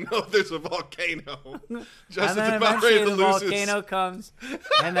to bed. No, there's a volcano. and Justin's then about ready eventually to the lose his. volcano comes,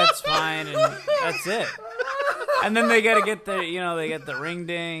 and that's fine, and that's it. And then they gotta get they get the ring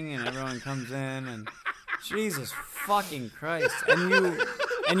ding, and everyone comes in, and Jesus fucking Christ,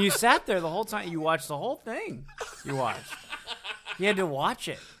 and you sat there the whole time. You watched the whole thing. You watched. You had to watch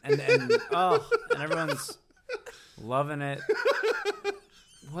it, and everyone's loving it.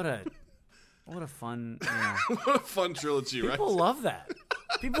 What a fun, What a fun trilogy, right? people love that.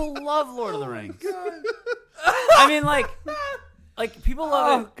 People love Lord of the Rings. I mean, like people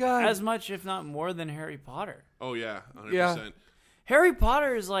love it God. as much, if not more, than Harry Potter. Oh yeah, 100%. Yeah. Harry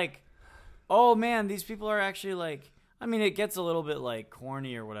Potter is like, oh man, these people are actually like. I mean, it gets a little bit like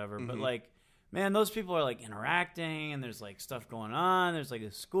corny or whatever, but like, man, those people are like interacting, and there's like stuff going on. There's like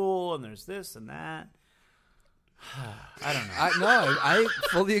a school, and there's this and that. I don't know. I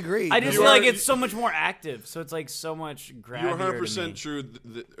fully agree. I just You feel are- like it's so much more active, so it's like so much grabbier. You're to 100% me. true.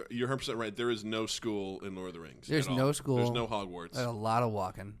 You're 100% right. There is no school in Lord of the Rings. There's at all. no school. There's no Hogwarts. a lot of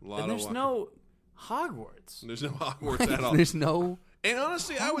walking. A lot And of there's walking. no Hogwarts. There's no Hogwarts at all. There's no. And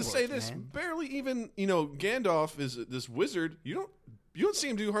honestly, I would say this: man. barely even. Gandalf is this wizard. You don't see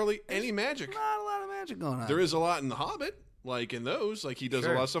him do hardly any magic. Not a lot of magic going on. There is a lot in The Hobbit, like in those. Like he does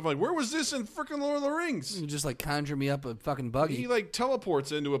Sure. a lot of stuff. Like where was this in frickin' Lord of the Rings? You just like conjure me up a fucking buggy. He like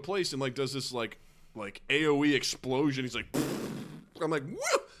teleports into a place and like does this like AOE explosion. He's like, I'm like,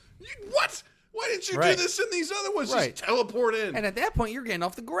 what? Why didn't you Right. do this in these other ones? Right. Just teleport in. And at that point, you're getting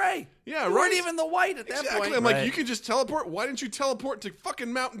off the gray. Yeah, you right. weren't even the white at that Exactly. point. I'm like, Right. you can just teleport. Why didn't you teleport to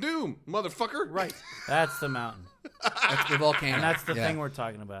fucking Mount Doom, motherfucker? Right. That's the mountain, That's the volcano. and that's the Yeah. thing we're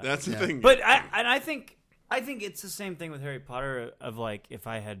talking about. That's the thing. But I think it's the same thing with Harry Potter. Of like, if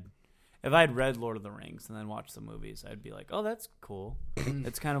I had read Lord of the Rings and then watched the movies, I'd be like, oh, that's cool.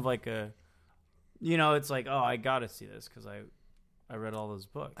 It's kind of like it's like, oh, I got to see this because I read all those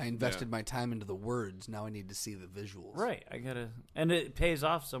books. I invested my time into the words. Now I need to see the visuals. Right, I gotta, and it pays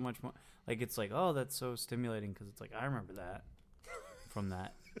off so much more. Like it's like, oh, that's so stimulating because it's like I remember that from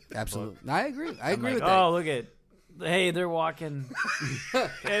that. Absolutely. I agree. I I'm agree like, with that. oh, look at, hey, they're walking.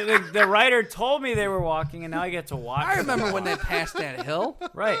 the writer told me they were walking, and now I get to watch. I them remember when walk. they passed that hill.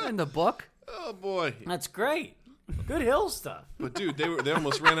 Right. In the book. oh boy. That's great. Good hill stuff. But dude, they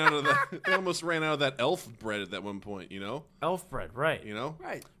almost ran out of that. They almost ran out of that elf bread at that one point. Elf bread, right?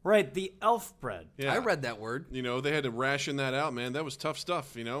 Right. Right, the elf bread. Yeah. I read that word. They had to ration that out, man. That was tough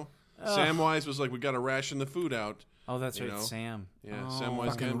stuff. Samwise was like, we got to ration the food out. Oh, that's You right, know? Sam. Yeah, oh,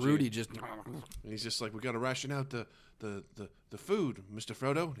 Samwise Fucking Gamgee. Rudy just. And he's just like, we got to ration out the food, Mr.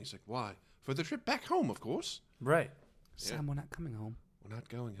 Frodo. And he's like, why? For the trip back home, of course. Right. Sam, we're not coming home. We're not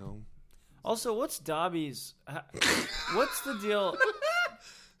going home. Also, what's Dobby's? What's the deal?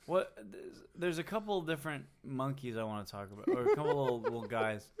 What? There's a couple different monkeys I want to talk about, or a couple little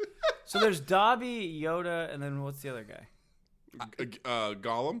guys. So there's Dobby, Yoda, and then what's the other guy?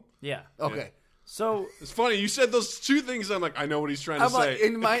 Gollum. Yeah. Okay. So It's funny you said those two things. I'm like, I know what he's trying to I'm like, say.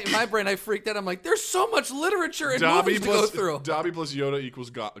 in my brain, I freaked out. I'm like, there's so much literature and movies to go through. Dobby plus Yoda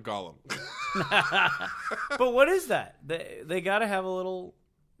equals Gollum. but what is that? They got to have a little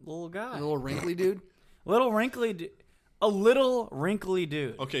guy. A little wrinkly dude. Little wrinkly a little wrinkly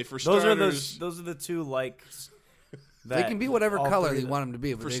dude. Okay, for those starters, those are the two likes. They can be whatever all color three they of want them to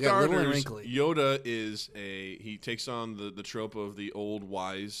be, but for they got little and starters, wrinkly. Yoda he takes on the trope of the old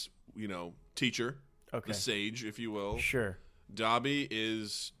wise, teacher, Okay. the sage, if you will. Sure. Dobby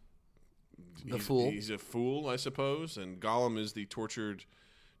is The fool. He's a fool, I suppose, and Gollum is the tortured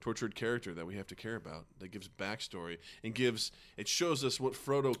character that we have to care about. That gives backstory and it shows us what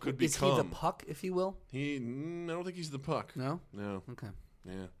Frodo could Is become. he the puck, if you will? I don't think he's the puck. No? No. Okay.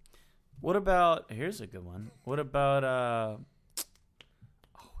 Yeah. What about? Here's a good one. What about? What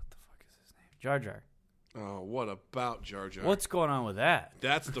the fuck is his name? Jar Jar. Oh, what about Jar Jar? What's going on with that?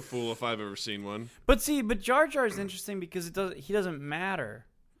 That's the fool if I've ever seen one. But Jar Jar is interesting because he doesn't matter.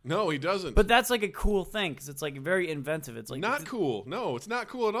 No, he doesn't. But that's like a cool thing because it's like very inventive. It's like not cool. No, it's not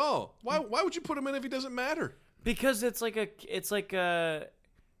cool at all. Why would you put him in if he doesn't matter? because it's like a.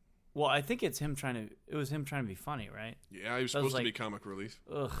 Well, I think it was him trying to be funny, right? Yeah, he was That was supposed to be like- comic relief.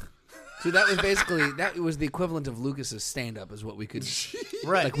 Ugh. So that was basically the equivalent of Lucas's stand-up, is what we could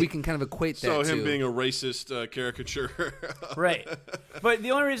Right. like. We can kind of equate that So to him being a racist caricature. Right. But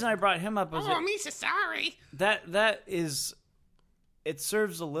the only reason I brought him up was Misa, sorry. that is it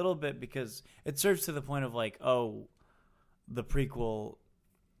serves a little bit because it serves to the point of like, oh, the prequel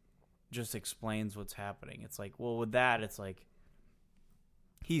just explains what's happening. It's like, well, with that, it's like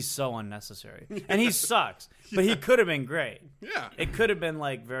he's so unnecessary. And he sucks. But he could have been great. Yeah. It could have been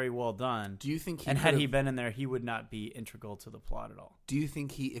like very well done. Do you think and had he been in there, he would not be integral to the plot at all. Do you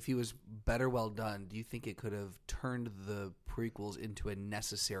think if he was better well done, do you think it could have turned the prequels into a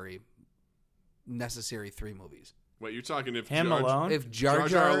necessary 3 movies? Wait, you're talking if Him Jar- alone? If Jar Jar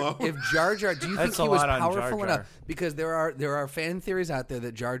Jar, alone? do you think That's he a was lot on Jar powerful Jar. enough? Because there are fan theories out there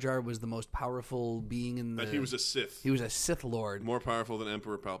that Jar Jar was the most powerful being in the. that he was a Sith, He was a Sith Lord. more powerful than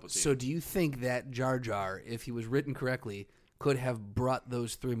Emperor Palpatine. So do you think that Jar Jar, if he was written correctly, could have brought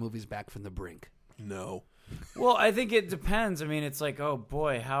those 3 movies back from the brink? no. Well, I think it depends. I mean, it's like, oh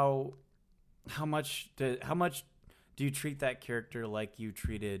boy, how much do you treat that character like you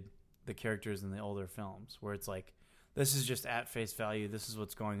treated the characters in the older films, where it's like, this is just at face value. This is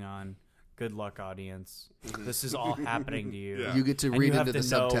what's going on. Good luck, audience. This is all happening to you. Yeah. You get to And read you have into the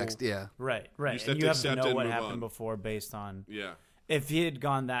to know- subtext. Yeah. Right. You And just have you to have to accept it know and what move happened on. before based on. Yeah. If he had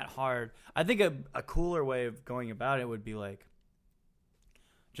gone that hard, I think a cooler way of going about it would be like,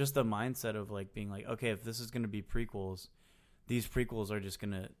 just the mindset of like being like, okay, if this is going to be prequels, these prequels are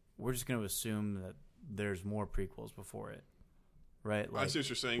we're just going to assume that there's more prequels before it, right? I see what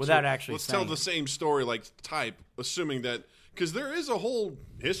you're saying. without So actually let's tell saying the it. same story, like type, assuming that because there is a whole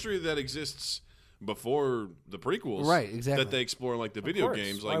history that exists before the prequels, Right, exactly. that they explore in like the video course.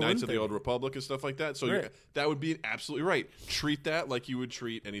 games, Why like Knights wouldn't of the they Old be? Republic and stuff like that. So Right. that would be absolutely right. Treat that like you would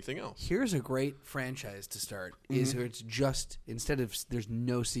treat anything else. Here's a great franchise to start. Is where it's just instead of there's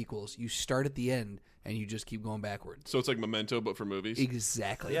no sequels, you start at the end and you just keep going backwards. So it's like Memento, but for movies.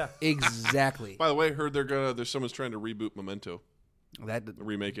 Exactly. Yeah. Exactly. By the way, I heard there's someone's trying to reboot Memento, That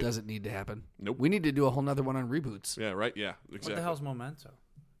remake it. doesn't need to happen. Nope. We need to do a whole nother one on reboots. Yeah, right. Yeah, exactly. What the hell's Memento?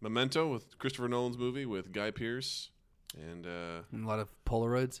 Memento with Christopher Nolan's movie with Guy Pearce and And a lot of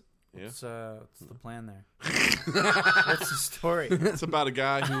Polaroids. yeah. What's the plan there? What's the story? It's about a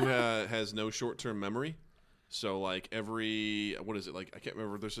guy who has no short-term memory. So like what is it like? I can't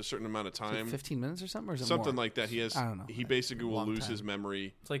remember. There's a certain amount of Is it time, 15 minutes or something, or is it something more? like that. He I don't know. basically will Long lose time. his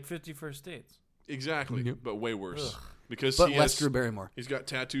memory. It's like 51st Dates. Exactly, but way worse because But he less has, Drew Barrymore. he's got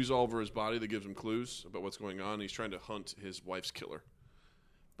tattoos all over his body that gives him clues about what's going on. He's trying to hunt his wife's killer,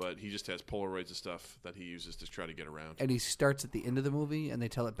 but he just has Polaroids of stuff that he uses to try to get around. And he starts at the end of the movie, and they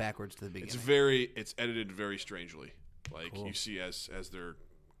tell it backwards to the beginning. It's edited very strangely. Like you see as they're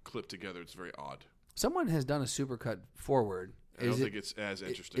clipped together, it's very odd. Someone has done a supercut forward. I don't think it's as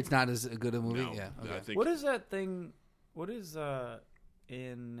interesting. It's not as good a movie. No, Yeah. Okay. I think What is that thing? What is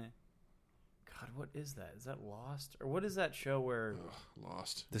in? God, what is that? Is that Lost or what is that show where?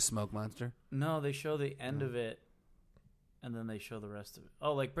 Lost. The Smoke Monster. No, they show the end of it, and then they show the rest of it.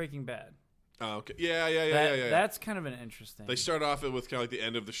 Oh, like Breaking Bad. Oh, okay. Yeah. That's kind of an interesting. They start off with kind of like the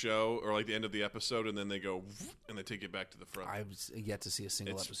end of the show or like the end of the episode, and then they go and they take it back to the front. I've yet to see a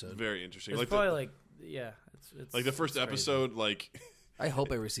single It's episode. very interesting. It's Like probably it's like the first it's crazy. episode, like I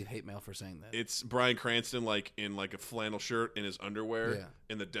hope I receive hate mail for saying that. It's Bryan Cranston like in like a flannel shirt in his underwear Yeah.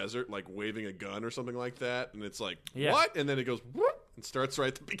 in the desert, like waving a gun or something like that, and it's like Yeah. what? And then it goes whoop and starts right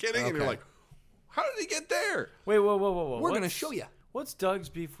at the beginning, and you're Okay. like, how did he get there? Wait, whoa. We're going to show you. What's Doug's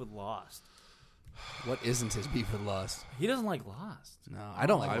beef with Lost? What isn't his beef with Lost? He doesn't like Lost. No, I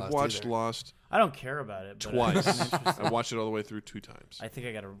don't like I've Lost watched either. Lost I don't care about it. But twice. I'm interested. I watched it all the way through 2 times. I think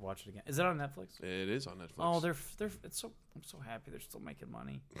I got to watch it again. Is it on Netflix? It is on Netflix. Oh, they're it's so I'm so happy they're still making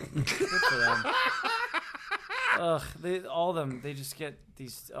money. Good for them. Ugh, all of them they just get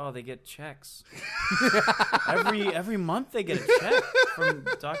these. Oh, they get checks every month. They get a check from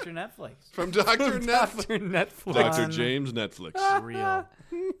Dr. Netflix. From Dr. Netflix. Netflix. Dr. On- James Netflix. Real,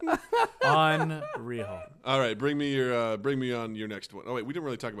 unreal. All right, bring me on your next one. Oh wait, we didn't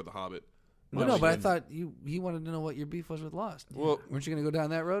really talk about The Hobbit. Well, No, no, we but I didn't. thought you wanted to know what your beef was with Lost. Well- weren't you going to go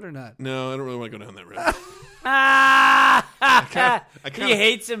down that road or not? No, I don't really want to go down that road. He kinda-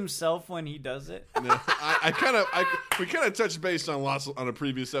 hates himself when he does it. No, we kind of touched base on Lost on a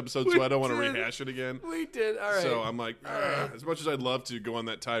previous episode, so I don't want to did. rehash it again. We did. All right. So I'm like, as much as I'd love to go on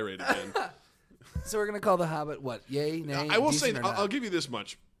that tirade again, So we're going to call The Hobbit what? Yay, nay, I will say, decent or not? I'll give you this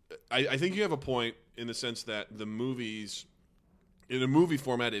much. I think you have a point in the sense that the movies, in a movie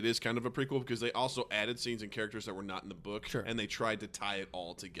format, it is kind of a prequel because they also added scenes and characters that were not in the book, Sure. and they tried to tie it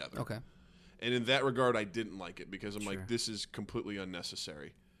all together. Okay. And in that regard, I didn't like it because I'm Sure. like, this is completely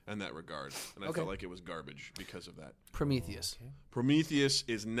unnecessary in that regard, and I Okay. felt like it was garbage because of that. Prometheus. Prometheus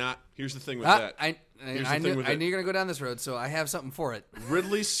is not. Here's the thing with Ah, that. I Here's the knew thing with it. you're going to go down this road, so I have something for it.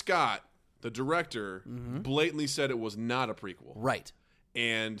 Ridley Scott, the director, blatantly said it was not a prequel, Right.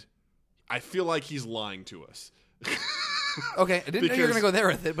 and I feel like he's lying to us. Okay. I didn't know you were Because- going to go there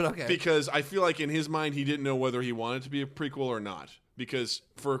with it, but okay. Because I feel like in his mind he didn't know whether he wanted to be a prequel or not. Because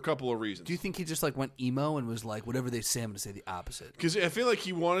for a couple of reasons. Do you think he just like went emo and was like, whatever they say, I'm going to say the opposite? Because I feel like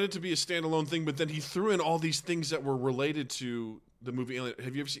he wanted it to be a standalone thing, but then he threw in all these things that were related to the movie Alien.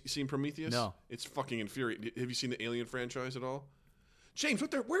 Have you ever seen Prometheus? No. It's fucking infuriating. Have you seen the Alien franchise at all? James,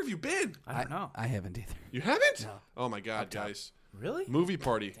 where have you been? I don't know. I haven't either. You haven't? No. Oh my god, guys. Really? Movie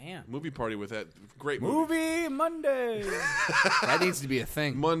party. Damn. Movie party with that great movie. Movie Monday. That needs to be a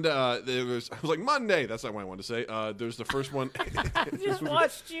thing. Monday. I was like Monday. That's not what I wanted to say. There's the first one. Just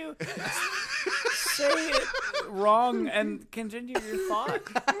watched you say it wrong and continue your thought.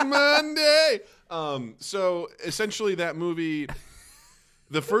 Monday. So essentially, that movie,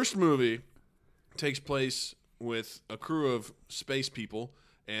 the first movie, takes place with a crew of space people,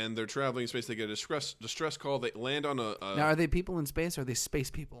 and they're traveling in space. They get a distress call. They land on a. Now, are they people in space or are they space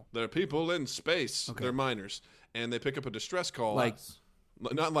people? They're people in space. Okay. They're miners, and they pick up a distress call. Like-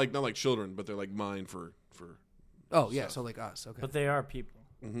 not like children, but they're like mine for. Oh, yeah, so like us. Okay. But they are people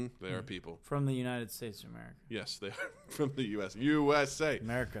They are people. from the United States of America. Yes, they are from the U.S. USA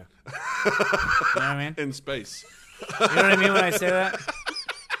America. You know what I mean? in space. You know what I mean when I say that?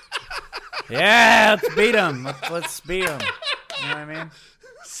 Yeah, let's beat them. Let's beat them. You know what I mean?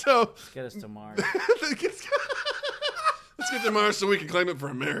 So Get us to Mars. let's get to Mars so we can claim it for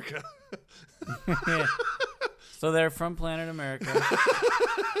America. Yeah. So they're from planet America.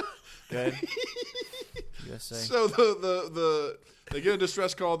 Good. USA. So they get a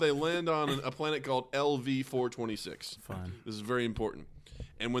distress call. They land on a planet called LV-426. Fun. This is very important.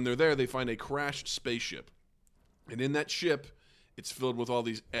 And when they're there, they find a crashed spaceship. And in that ship, it's filled with all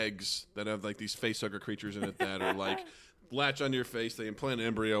these eggs that have like these facehugger creatures in it that are like latch onto your face. They implant an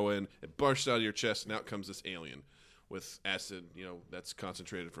embryo in. It bursts out of your chest, and out comes this alien with acid, that's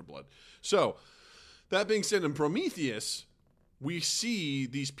concentrated for blood. So that being said, in Prometheus, we see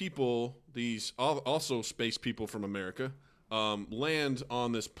these people, these also space people from America, land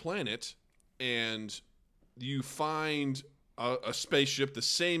on this planet, and you find a spaceship, the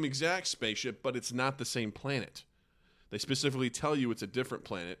same exact spaceship, but it's not the same planet. They specifically tell you it's a different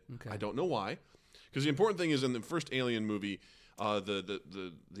planet. Okay. I don't know why, because the important thing is in the first Alien movie,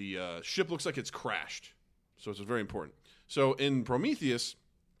 the ship looks like it's crashed, so it's very important. So in Prometheus,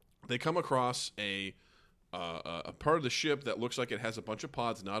 they come across a part of the ship that looks like it has a bunch of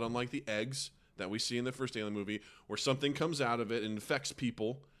pods, not unlike the eggs that we see in the first Alien movie, where something comes out of it and infects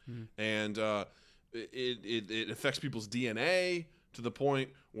people, and it affects people's DNA to the point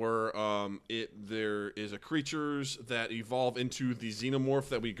where there is a creatures that evolve into the xenomorph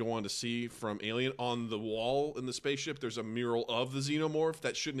that we go on to see from Alien. On the wall in the spaceship, there's a mural of the xenomorph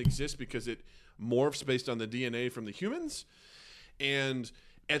that shouldn't exist because it morphs based on the DNA from the humans. And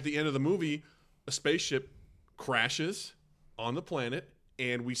at the end of the movie, a spaceship crashes on the planet,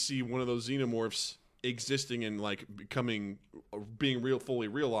 and we see one of those xenomorphs existing and like being fully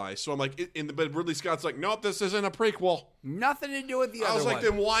realized. So I'm like, but Ridley Scott's like, nope, this isn't a prequel. Nothing to do with the other I was like, one.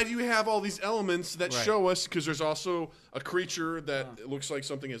 then why do you have all these elements that Right. show us? Because there's also a creature that looks like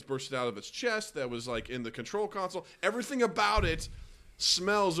something has bursted out of its chest that was like in the control console. Everything about it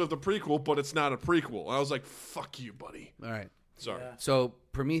smells of the prequel, but it's not a prequel. And I was like, fuck you, buddy. All right. Sorry. Yeah. So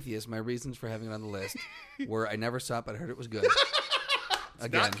Prometheus, my reasons for having it on the list were I never saw it, but I heard it was good.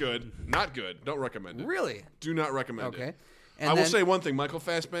 Not good. Not good. Don't recommend it. Really? Do not recommend Okay. it. And I will then- say one thing. Michael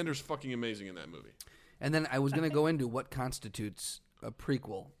Fassbender's fucking amazing in that movie. And then I was going to go into what constitutes a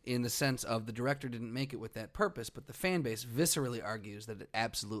prequel in the sense of the director didn't make it with that purpose, but the fan base viscerally argues that it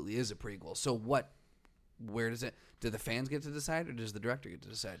absolutely is a prequel. So where does it, do the fans get to decide or does the director get to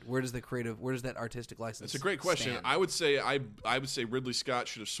decide? Where does that artistic license It's a great question. stand? I would say Ridley Scott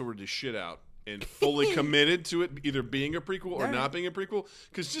should have sorted his shit out and fully committed to it either being a prequel or Right. not being a prequel.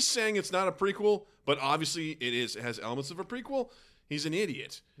 Because just saying it's not a prequel, but obviously it has elements of a prequel, he's an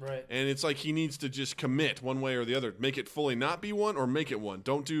idiot. Right. And it's like he needs to just commit one way or the other. Make it fully not be one or make it one.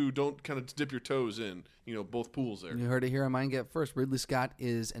 Don't kind of dip your toes in, both pools there. You heard it here on Mind Gap first. Ridley Scott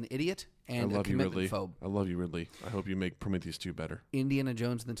is an idiot and a commitment phobe. I love you, Ridley. I hope you make Prometheus 2 better. Indiana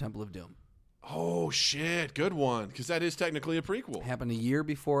Jones and the Temple of Doom Oh, shit. Good one. Because that is technically a prequel. happened a year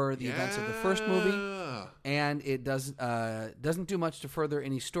before the events of the first movie. Yeah. And it doesn't do much to further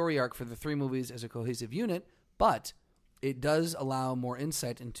any story arc for the three movies as a cohesive unit, but it does allow more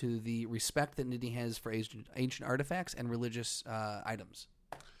insight into the respect that Nitti has for ancient artifacts and religious items.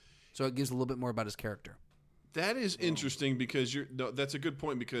 So it gives a little bit more about his character. That is interesting because that's a good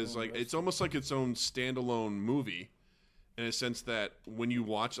point because like it's almost like its own standalone movie in a sense that when you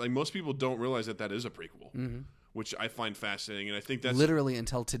watch, like most people don't realize that is a prequel, which I find fascinating, and I think that's Literally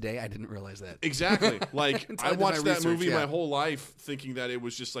until today, I didn't realize that. exactly like Until I I did my watched that research, movie yeah. my whole life thinking that it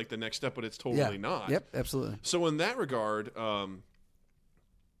was just like the next step, but it's totally not. Yep, absolutely. So in that regard,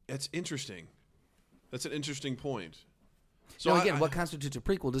 that's interesting. That's an interesting point. So Now, again, what constitutes a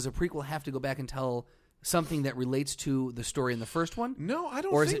prequel? Does a prequel have to go back and tell something that relates to the story in the first one? No, I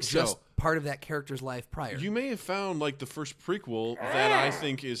don't Or is think it just so. part of that character's life prior? You may have found like the first prequel that I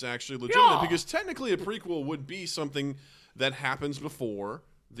think is actually legitimate because technically a prequel would be something that happens before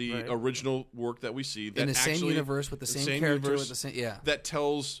the original work that we see that in the same actually, universe with the same character universe with the same that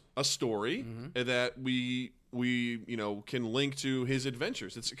tells a story that we can link to his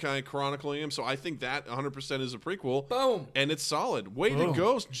adventures. It's kind of chronicling him. So I think that 100% is a prequel. Boom. And it's solid. Way to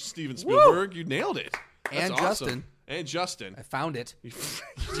go, Steven Spielberg. You nailed it. That's And awesome. Justin. And Justin. I found it. You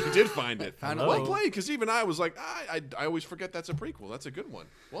did find it. Found it. Well played, because even I was like, I always forget that's a prequel. That's a good one.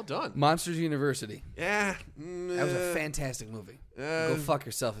 Well done. Monsters University. Yeah. That was a fantastic movie. Go fuck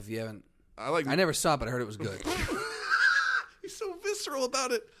yourself if you haven't. I never saw it, but I heard it was good. He's so visceral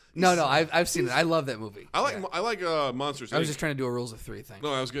about it. No, I've seen it. I love that movie. I like Monsters. I was Inc. just trying to do a rules of three thing.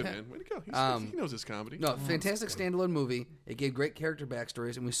 No, that was good, man. Way to go. He knows his comedy. No, fantastic standalone movie. It gave great character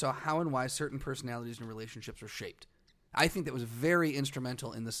backstories, and we saw how and why certain personalities and relationships were shaped. I think that was very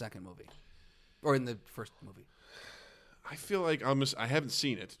instrumental in the second movie, or in the first movie. I feel like I haven't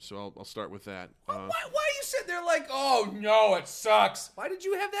seen it, so I'll start with that. Why you sit there like, oh no, it sucks? Why did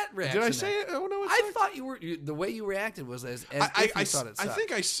you have that reaction? Did I say it? Oh no, it I sucked. thought the way you reacted was as if you thought it sucked. I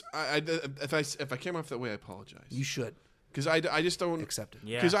think if I came off that way, I apologize. You should Because I just don't accept it.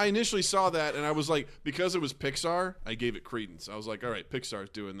 Yeah. Because I initially saw that and I was like, because it was Pixar, I gave it credence. I was like, all right, Pixar's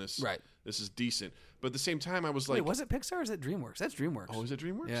doing this. Right. This is decent. But at the same time, I was like, Wait, was it Pixar or is it DreamWorks? That's DreamWorks. oh, is it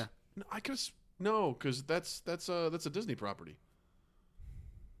DreamWorks? Yeah. No, because that's a Disney property.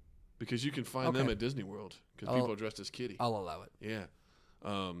 Because you can find them Okay. at Disney World because people are dressed as Kitty. I'll allow it. Yeah.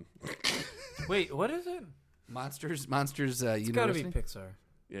 Wait, what is it? Monsters. It's got to be University? Pixar.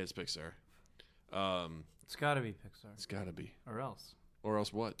 Yeah, it's Pixar. It's got to be Pixar. It's got to be. Or else. Or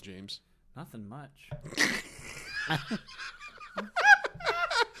else what, James? Nothing much.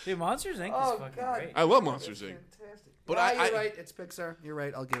 Dude, Monsters Inc. Oh, is fucking God. great. I love Monsters Inc. Fantastic. But you're right. It's Pixar. You're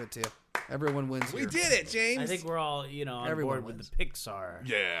right. I'll give it to you. Everyone wins. We here. did it, James. I think we're all, on Everyone board with wins. the Pixar.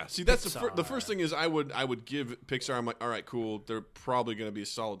 Yeah. See, that's the Pixar. first thing is I would give Pixar. I'm like, all right, cool. They're probably going to be a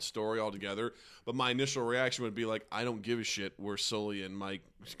solid story altogether. But my initial reaction would be like, I don't give a shit where Sully and Mike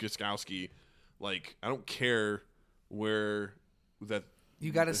Guzkowski, like, I don't care where that.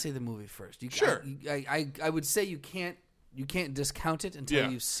 You got to see the movie first. Sure. I would say you can't discount it until Yeah.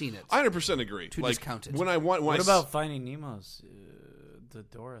 you've seen it. I 100% agree. To like, discount it. When I want, when What I about Finding Nemo's the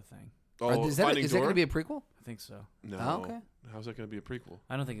Dora thing? Is that Finding going to Dory? be a prequel? I think so. No. Oh, okay. How's that going to be a prequel?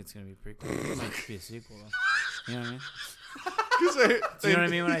 I don't think it's going to be a prequel. It might be a sequel, though. You know what I mean? 'Cause Do you know what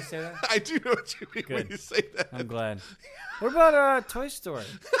I mean when I say that? I do know what you mean when Good. you say that. I'm glad. What about Toy Story?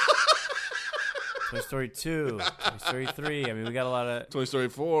 Toy Story 2, Toy Story 3. I mean, we got a lot of. Toy Story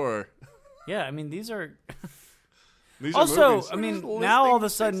 4. Yeah, I mean, these are. These are Also, movies. I mean, now all of a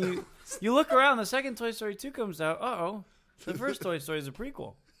sudden you look around, the second Toy Story 2 comes out. Uh-oh. The first Toy Story is a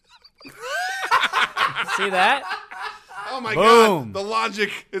prequel. See that? Oh my Boom. God, the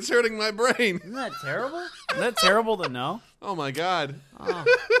logic, it's hurting my brain. Isn't that terrible? Isn't that terrible to know? Oh my God. Oh,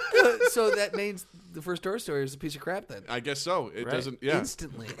 So that means the first Toy Story is a piece of crap then. I guess so. It Right. doesn't, yeah.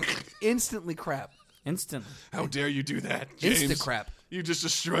 Instantly crap. instantly. How dare you do that, James? Insta crap. You just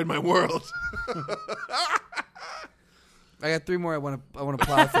destroyed my world. I got 3 more I want to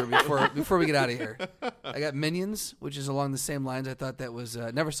plow through before we get out of here. I got Minions, which is along the same lines. I thought that was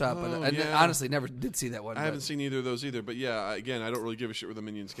never saw it, but Oh, I yeah. honestly never did see that one. I but haven't seen either of those either, but yeah, again, I don't really give a shit where the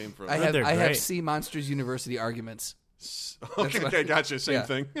Minions came from. I heard have they're I have great. Sea Monsters University arguments. Okay, gotcha. Same Yeah.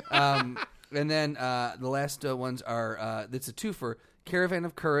 thing. And then the last ones are it's a twofer: Caravan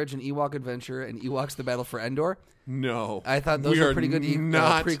of Courage and Ewok Adventure and Ewoks: The Battle for Endor. No, I thought those We were are pretty good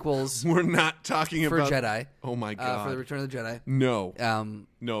not, prequels We're not talking for about Jedi. Oh my God! For the Return of the Jedi. no, Um,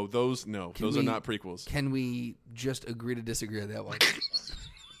 those are we- not prequels, Can we just agree to disagree on that one?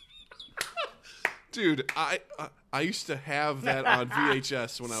 dude. I used to have that on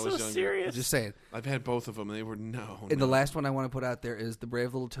VHS when I was So younger. serious. Just saying. I've had both of them, and they were no. And the last one I want to put out there is The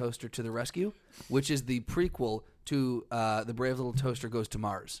Brave Little Toaster to the Rescue, which is the prequel to The Brave Little Toaster Goes to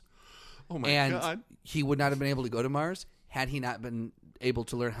Mars. Oh my And God! he would not have been able to go to Mars had he not been able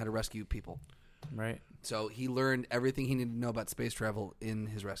to learn how to rescue people. Right. So he learned everything he needed to know about space travel in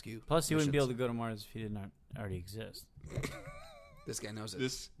his rescue. Plus, he wouldn't be able missions. to go to Mars if he did not already exist. This guy knows it.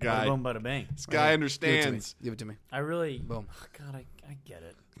 This Bada guy, boom, bada bang. this guy Give it to me. understands. Give it to me. I really. Boom. Oh, God, I get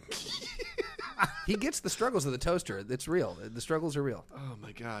it. He gets the struggles of the toaster. It's real. The struggles are real. Oh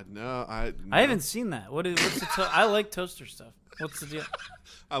my God! No, I I haven't seen that. What's the I like toaster stuff. What's the deal?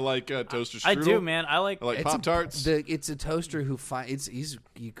 I like toaster strudel. I do, man. I like. I like It's Pop Tarts. It's a toaster who he's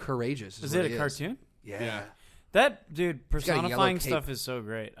courageous. Is what it he a cartoon? Yeah. Yeah. That dude got a yellow personifying cape. stuff is so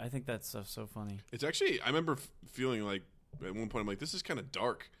great. I think that stuff's so funny. It's actually, I remember feeling like at one point I'm like, this is kind of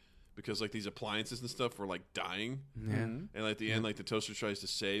dark because like these appliances and stuff were like dying, Yeah. Mm-hmm. and at the end, like the toaster tries to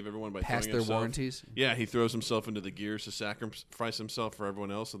save everyone by Past throwing their himself. warranties. Yeah, he throws himself into the gears to sacrifice himself for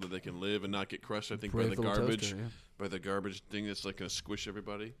everyone else so that they can live and not get crushed. I think Brave by the little garbage, toaster, yeah. by the garbage thing that's like going to squish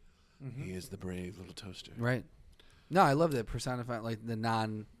everybody. He is the brave little toaster. Right. No, I love that personifying, like the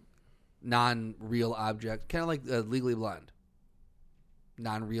non-real object, kind of like Legally Blonde.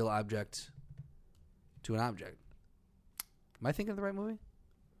 Non-real object to an object. Am I thinking of the right movie?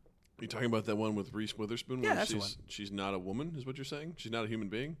 You talking about that one with Reese Witherspoon? Yeah, where that's the she's not a woman, is what you're saying? She's not a human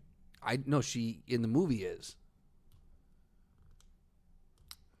being. She in the movie is.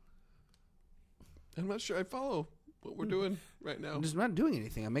 I'm not sure I follow what we're doing right now. I'm just not doing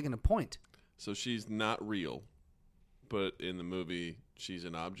anything. I'm making a point. So she's not real, but in the movie, she's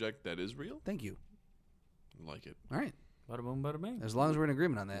an object that is real. Thank you. I like it. All right. Bada boom, bada bang. As long as we're in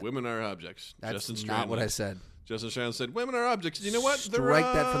agreement on that. Women are objects. That's Justin not what I Strandland. said. Justin Strandland said, "Women are objects." You know what? Strike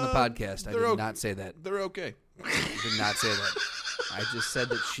that from the podcast. I they're did not say that. They're okay. I did not say that. I just said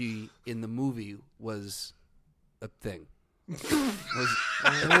that she in the movie was a thing.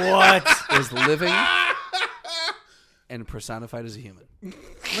 What? Was living and personified as a human.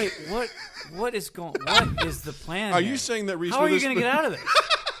 Wait, what? What is going? What is the plan? Are here? you saying that Reese How are you going to Witherspoon- get out of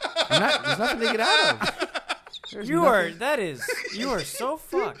this? There's nothing to get out of. There's You nothing, are. That is. You are so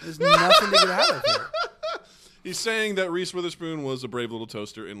fucked. There's nothing to get out of here. He's saying that Reese Witherspoon was a brave little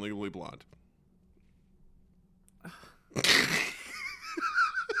toaster in Legally Blonde.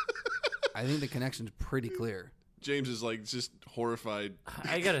 I think the connection's pretty clear. James is like just horrified.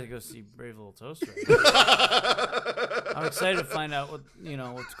 I gotta go see Brave Little Toaster. I'm excited to find out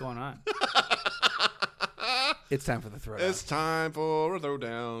what's going on. It's time for the throwdown. It's time for a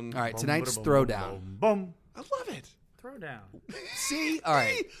throwdown. All right, tonight's Boom, throwdown. Boom. I love it. Throw down. See, all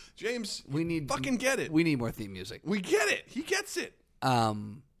right, James, we need fucking get it. We need more theme music. We get it. He gets it.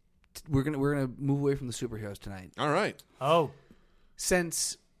 We're gonna move away from the superheroes tonight. All right. Oh,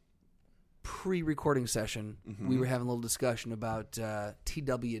 Since pre-recording session, we were having a little discussion about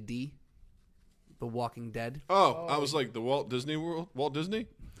TWD, The Walking Dead. Oh, I was like the Walt Disney World. Walt Disney.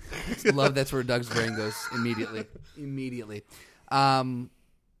 Love that's where Doug's brain goes immediately. Immediately.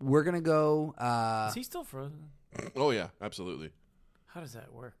 We're gonna go. is he still frozen? Oh yeah, absolutely. How does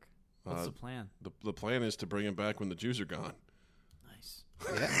that work? What's the plan? The plan is to bring him back when the Jews are gone. Nice.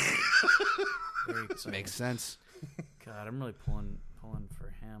 Yeah, Very exciting. makes sense. God, I'm really pulling for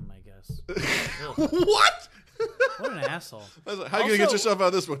him. I guess. Ugh, What? what an asshole. I was like, how are you gonna get Also- yourself out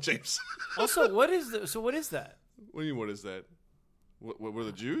of this one, James? Also, what is that? What do you mean? What is that? What were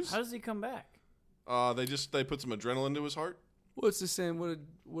the Jews? How does he come back? They put some adrenaline into his heart. Well, it's the same.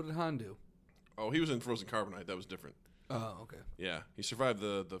 What did Han do? Oh, he was in frozen carbonite. That was different. Oh, okay. Yeah, he survived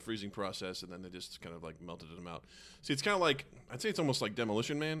the freezing process, and then they just kind of like melted him out. See, it's kind of like I'd say it's almost like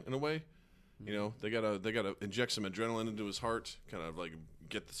Demolition Man in a way. You know, they gotta inject some adrenaline into his heart, kind of like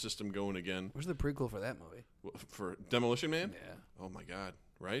get the system going again. Where's the prequel for that movie? For Demolition Man? Yeah. Oh my God!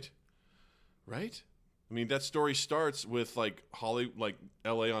 Right? I mean, that story starts with like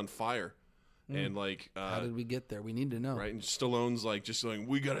L.A. on fire, and like How did we get there? We need to know. right, and Stallone's like just going,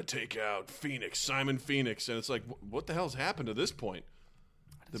 we gotta take out Simon Phoenix, and it's like, what the hell's happened to this point?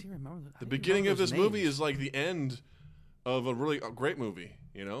 How does he remember that? The beginning of this movie is like the end of a really great movie.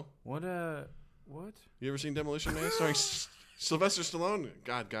 You know? What? You ever seen Demolition Man? Starring Sylvester Stallone.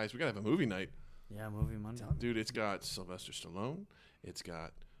 God, guys, we gotta have a movie night. Yeah, movie Monday. Dude, it's got Sylvester Stallone. It's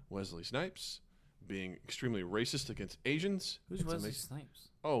got Wesley Snipes being extremely racist against Asians. Who's It's Wesley amazing. Snipes?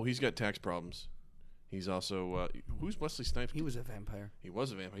 Oh, he's got tax problems. He's also who's Wesley Snipes? He was a vampire, He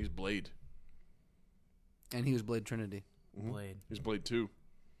was a vampire. He's Blade. and he was Blade Trinity. Blade. He's Blade 2.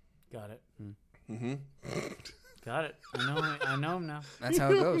 Got it. Mm-hmm. Got it. I know him now. That's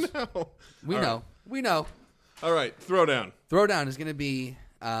how it goes. No. We All know. right. We know. All right, Throwdown. Throwdown is going to be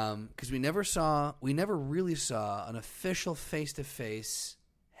because we never really saw an official face-to-face,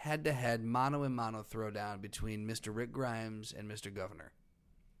 head-to-head, mano-a-mano throwdown between Mr. Rick Grimes and Mr. Governor.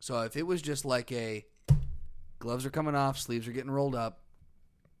 So if it was just like a gloves are coming off, sleeves are getting rolled up,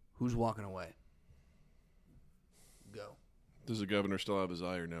 who's walking away? Go. Does the governor still have his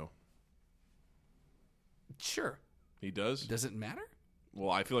eye or no? Sure. He does? Does it matter? Well,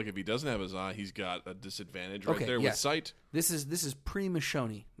 I feel like if he doesn't have his eye, he's got a disadvantage right Okay, there with yes. sight. This is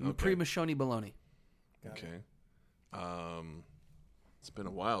pre-Michonne. Okay. Pre-Michonne baloney. Okay. It's been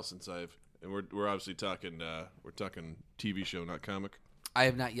a while since and we're obviously talking we're talking TV show, not comic. I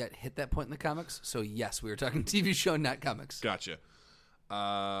have not yet hit that point in the comics, so yes, we are talking TV show, not comics. Gotcha.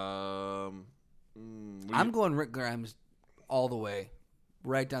 I'm going Rick Grimes all the way,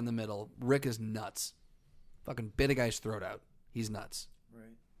 right down the middle. Rick is nuts. Fucking bit a guy's throat out. He's nuts.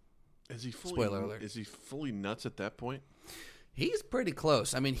 Right. Is he fully, Spoiler alert. Is he fully nuts at that point? He's pretty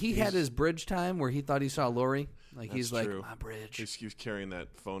close. I mean, he had his bridge time where he thought he saw Lori. Like he's That's like, true. my bridge. He was carrying that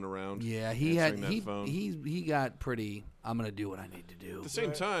phone around. Yeah, he had answering that phone. he got pretty. I'm gonna do what I need to do. At the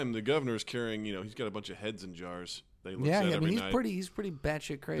same time, the governor's carrying. He's got a bunch of heads in jars. They looks Yeah, at I every mean, night. he's pretty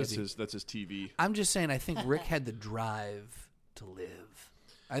batshit crazy. That's his TV. I'm just saying. I think Rick had the drive to live.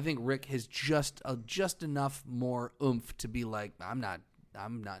 I think Rick has just enough more oomph to be like, I'm not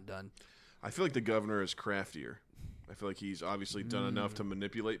done. I feel like the governor is craftier. I feel like he's obviously done enough to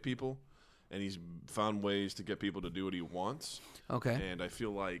manipulate people, and he's found ways to get people to do what he wants. Okay. And I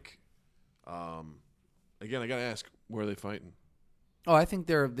feel like, again, I got to ask, where are they fighting? Oh, I think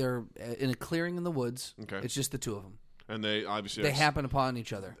they're in a clearing in the woods. Okay. It's just the two of them. And they obviously They happen upon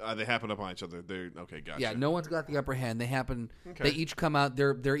each other. They happen upon each other. They're okay. Gotcha. Yeah, no one's got the upper hand. They happen. Okay. They each come out.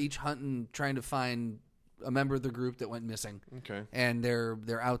 They're each hunting, trying to find a member of the group that went missing. Okay. And they're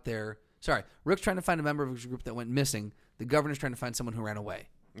out there. Sorry, Rick's trying to find a member of his group that went missing. The governor's trying to find someone who ran away.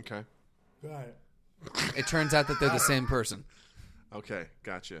 Okay. Got it. It turns out that they're the same person Okay.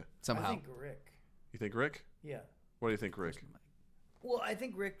 Gotcha. somehow. I think Rick. You think Rick? Yeah. What do you think, Rick? Well, I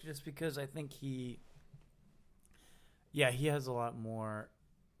think Rick just because I think he has a lot more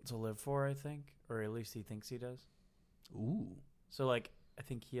to live for, I think, or at least he thinks he does. Ooh. So, like, I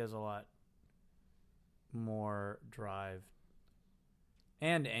think he has a lot more drive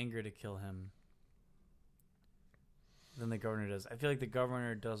and anger to kill him than the governor does. I feel like the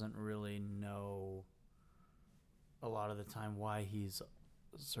governor doesn't really know a lot of the time why he's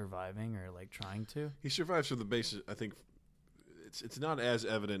surviving or, like, trying to. He survives for the basis. I think it's not as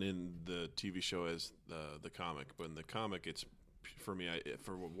evident in the TV show as the comic, but in the comic, it's for me.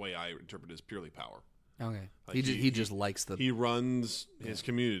 For the way I interpret it, is purely power. Okay. Like He just likes the. He runs his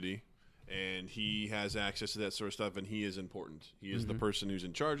community, and he has access to that sort of stuff, and he is important. He is the person who's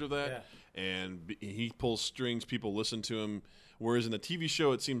in charge of that, and he pulls strings. People listen to him. Whereas in the TV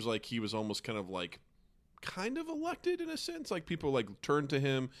show, it seems like he was almost kind of elected in a sense. Like people turned to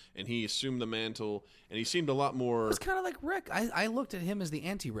him, and he assumed the mantle, and he seemed a lot more. It's kind of like Rick. I looked at him as the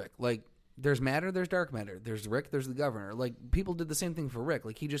anti-Rick. Like, there's matter, there's dark matter. There's Rick, there's the governor. Like, people did the same thing for Rick.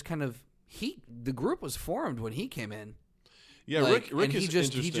 Like, he just kind of the group was formed when he came in. Yeah, Like, Rick and is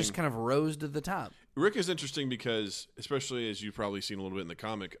interesting. he just kind of rose to the top. Rick is interesting because, especially as you've probably seen a little bit in the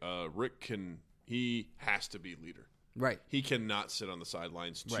comic, Rick he has to be leader. Right. He cannot sit on the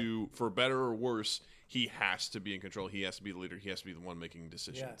sidelines. Right. For better or worse, he has to be in control. He has to be the leader. He has to be the one making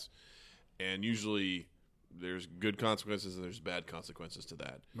decisions. And usually, there's good consequences and there's bad consequences to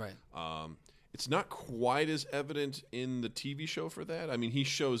that. Right. it's not quite as evident in the TV show for that. I mean, he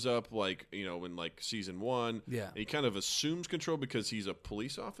shows up in season 1. Yeah. And he kind of assumes control because he's a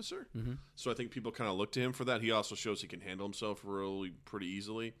police officer. Mm-hmm. So I think people kind of look to him for that. He also shows he can handle himself really pretty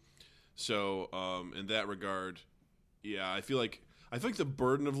easily. So in that regard, yeah, I feel like the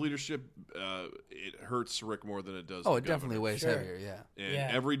burden of leadership it hurts Rick more than it does. Oh, the it definitely governor. weighs heavier. Yeah.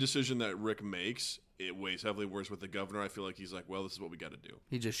 And every decision that Rick makes, it weighs heavily. Whereas with the governor, I feel like he's like, well, this is what we got to do.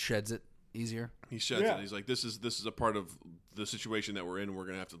 He just sheds it easier. He sheds it. He's like, this is a part of the situation that we're in. We're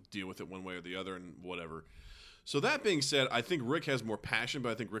going to have to deal with it one way or the other and whatever. So that being said, I think Rick has more passion, but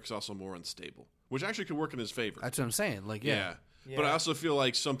I think Rick's also more unstable, which actually could work in his favor. That's what I'm saying. Like, Yeah. But I also feel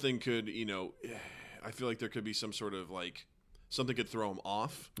like something could, I feel like there could be some sort of something could throw him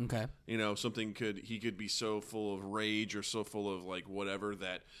off. Okay. He could be so full of rage or so full of whatever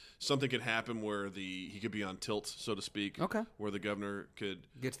that something could happen where he could be on tilt, so to speak. Okay. Where the governor could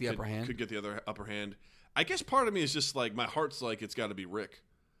Gets the upper hand. Could get the other upper hand. I guess part of me is just my heart's it's got to be Rick.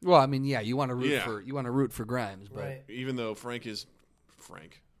 Well, I mean, yeah, you want to root for Grimes, but Right. Even though Rick is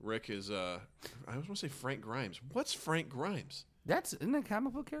I always want to say Frank Grimes. What's Frank Grimes? isn't that a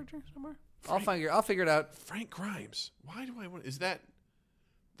comic book character somewhere? I'll figure it out. Frank Grimes. Why do I want?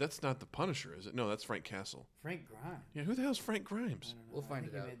 That's not the Punisher, is it? No, that's Frank Castle. Frank Grimes. Yeah, who the hell's Frank Grimes? We'll find I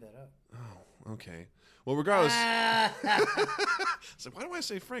think it out. you made that up. Oh, okay. Well, regardless, it's why do I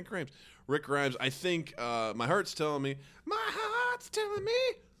say Frank Grimes? Rick Grimes. I think my heart's telling me.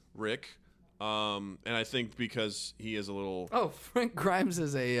 Rick. And I think because he is a little. Oh, Frank Grimes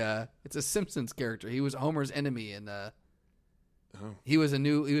is it's a Simpsons character. He was Homer's enemy, and he was a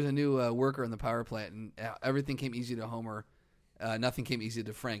new worker in the power plant, and everything came easy to Homer. Nothing came easy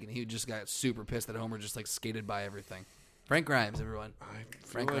to Frank, and he just got super pissed that Homer just skated by everything. Frank Grimes, everyone. I feel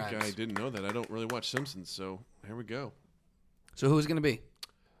Frank like Grimes. I didn't know that. I don't really watch Simpsons, so here we go. So who's going to be?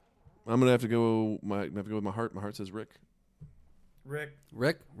 I'm gonna have to go. With my heart. My heart says Rick. Rick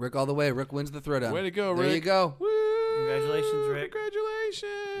all the way. Rick wins the throwdown. Way to go, Rick! There you go. Woo! Congratulations, Rick.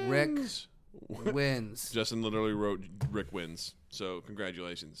 Congratulations, Rick wins. Justin literally wrote Rick wins. So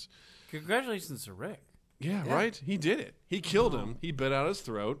congratulations. Congratulations to Rick. Yeah, right. He did it. He killed him. He bit out his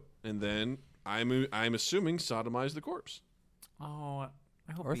throat, and then I'm assuming sodomized the corpse. Oh,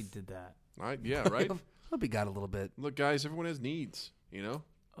 I hope he did that. Yeah, right. Hope he got a little bit. Look, guys, everyone has needs.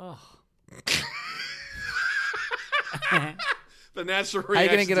 Ugh. The natural How you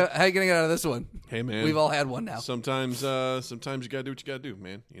reaction. gonna get out of this one? Hey, man. We've all had one now. Sometimes you gotta do what you gotta do,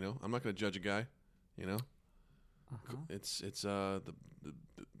 man. I'm not gonna judge a guy. It's the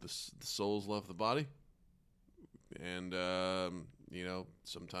souls love the body, and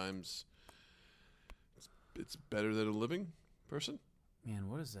sometimes it's better than a living person. Man,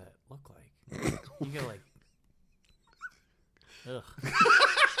 what does that look like? You get ugh.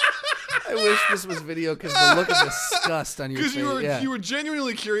 I wish this was video because the look of disgust on your face. Because you were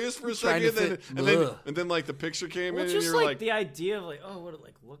genuinely curious for a Trying second, to and fit- then the picture came Well, in, and just you were like, the idea of what it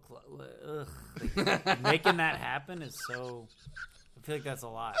look like. Ugh. Making that happen is so. I feel like that's a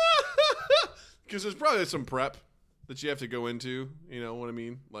lot. because there's probably some prep that you have to go into. You know what I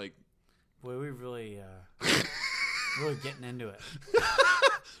mean? Like, Boy, we really getting into it.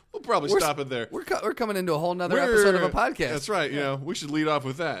 we'll probably stop it there. We're coming into a whole nother episode of a podcast. That's right. We should lead off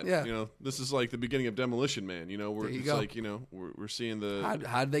with that. Yeah. This is like the beginning of Demolition Man. We're seeing the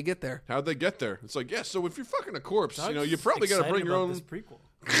How did they get there? how'd they get there? It's like, so if you're fucking a corpse, you probably got to Excited bring your about own. this prequel.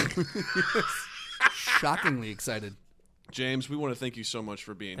 Shockingly excited. James, we want to thank you so much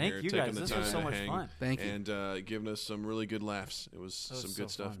for being Thank here, you taking guys. the This time was so to much hang, fun. Thank you. and giving us some really good laughs. It was That was some so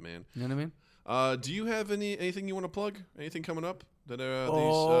good stuff, fun. man. You know what I mean? Do you have anything you want to plug? Anything coming up that these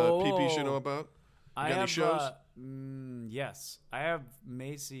PP should know about? You got any shows? Yes, I have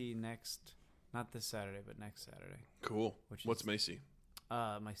Macy next, not this Saturday, but next Saturday. Cool. Which What's is- Macy?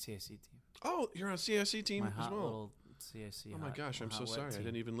 My CIC team, Oh, you're on a CIC team my as hot well. little CIC. Oh my gosh, I'm so hot wet sorry. I team.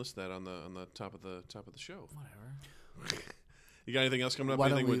 didn't even list that on the top of the show. Whatever. You got anything else coming up? Why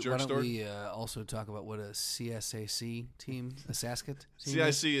Anything don't we, with Jerk why don't Store? we also talk about what a CSAC team, a Sasket team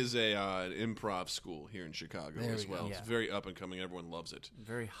is? CIC is an improv school here in Chicago There as we well. go. It's Yeah. very up and coming. Everyone loves it.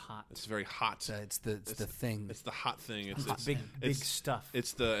 Very hot. It's very hot. It's the thing. It's the hot thing. It's big it's, stuff.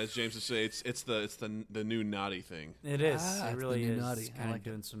 It's the, as James would say, it's the new naughty thing. It is. Ah, It it's the really new is. naughty. I Kind of like it.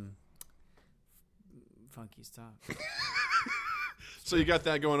 doing some funky stuff. So you got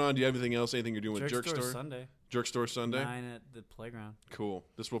that going on. Do you have anything else? Anything you're doing with Jerk Jerk Store Store? Sunday. Jerk Store Sunday. 9 at the playground. Cool.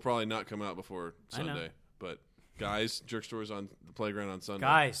 This will probably not come out before I know. Sunday, but guys, Jerk Store is on the playground on Sunday.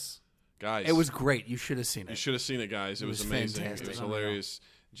 Guys, It was great. You should have seen You it. should have seen it, guys. It was amazing. fantastic. It was Unreal. hilarious.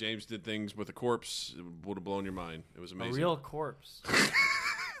 James did things with a corpse. It would have blown your mind. It was a amazing. real corpse.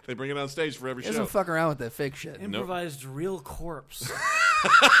 They bring it on stage for every He show. doesn't fuck around with that fake shit. Improvised real corpse.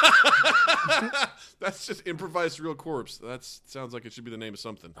 That's just improvised real corpse. That sounds like it should be the name of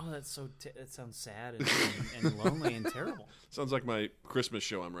something. Oh, that's so. That sounds sad and lonely and terrible. Sounds like my Christmas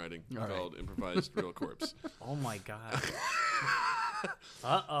show I'm writing called Improvised Real Corpse. Oh my god.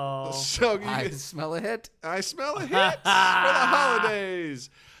 Uh-oh. So I smell a hit. I smell a hit for the holidays.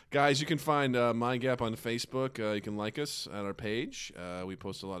 Guys, you can find Mind Gap on Facebook. You can like us at our page. We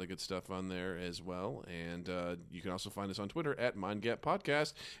post a lot of good stuff on there as well. And you can also find us on Twitter at Mind Gap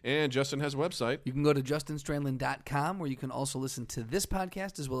Podcast. And Justin has a website. You can go to justinstrandland.com where you can also listen to this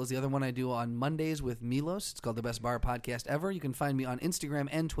podcast as well as the other one I do on Mondays with Milos. It's called The Best Bar Podcast Ever. You can find me on Instagram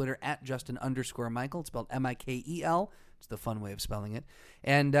and Twitter at Justin_Michael. It's spelled Mikel. It's the fun way of spelling it.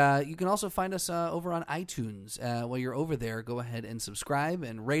 And you can also find us over on iTunes. While you're over there, go ahead and subscribe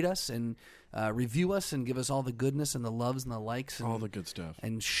and rate us and review us and give us all the goodness and the loves and the likes. And, All the good stuff.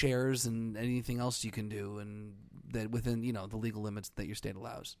 and shares and anything else you can do, and that within the legal limits that your state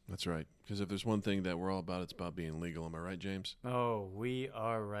allows. That's right. Because if there's one thing that we're all about, it's about being legal. Am I right, James? Oh, we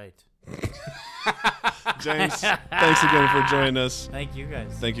are right. James, thanks again for joining us. Thank you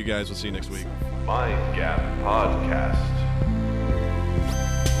guys. Thank you, guys. We'll see you next week. Mind Gap Podcast.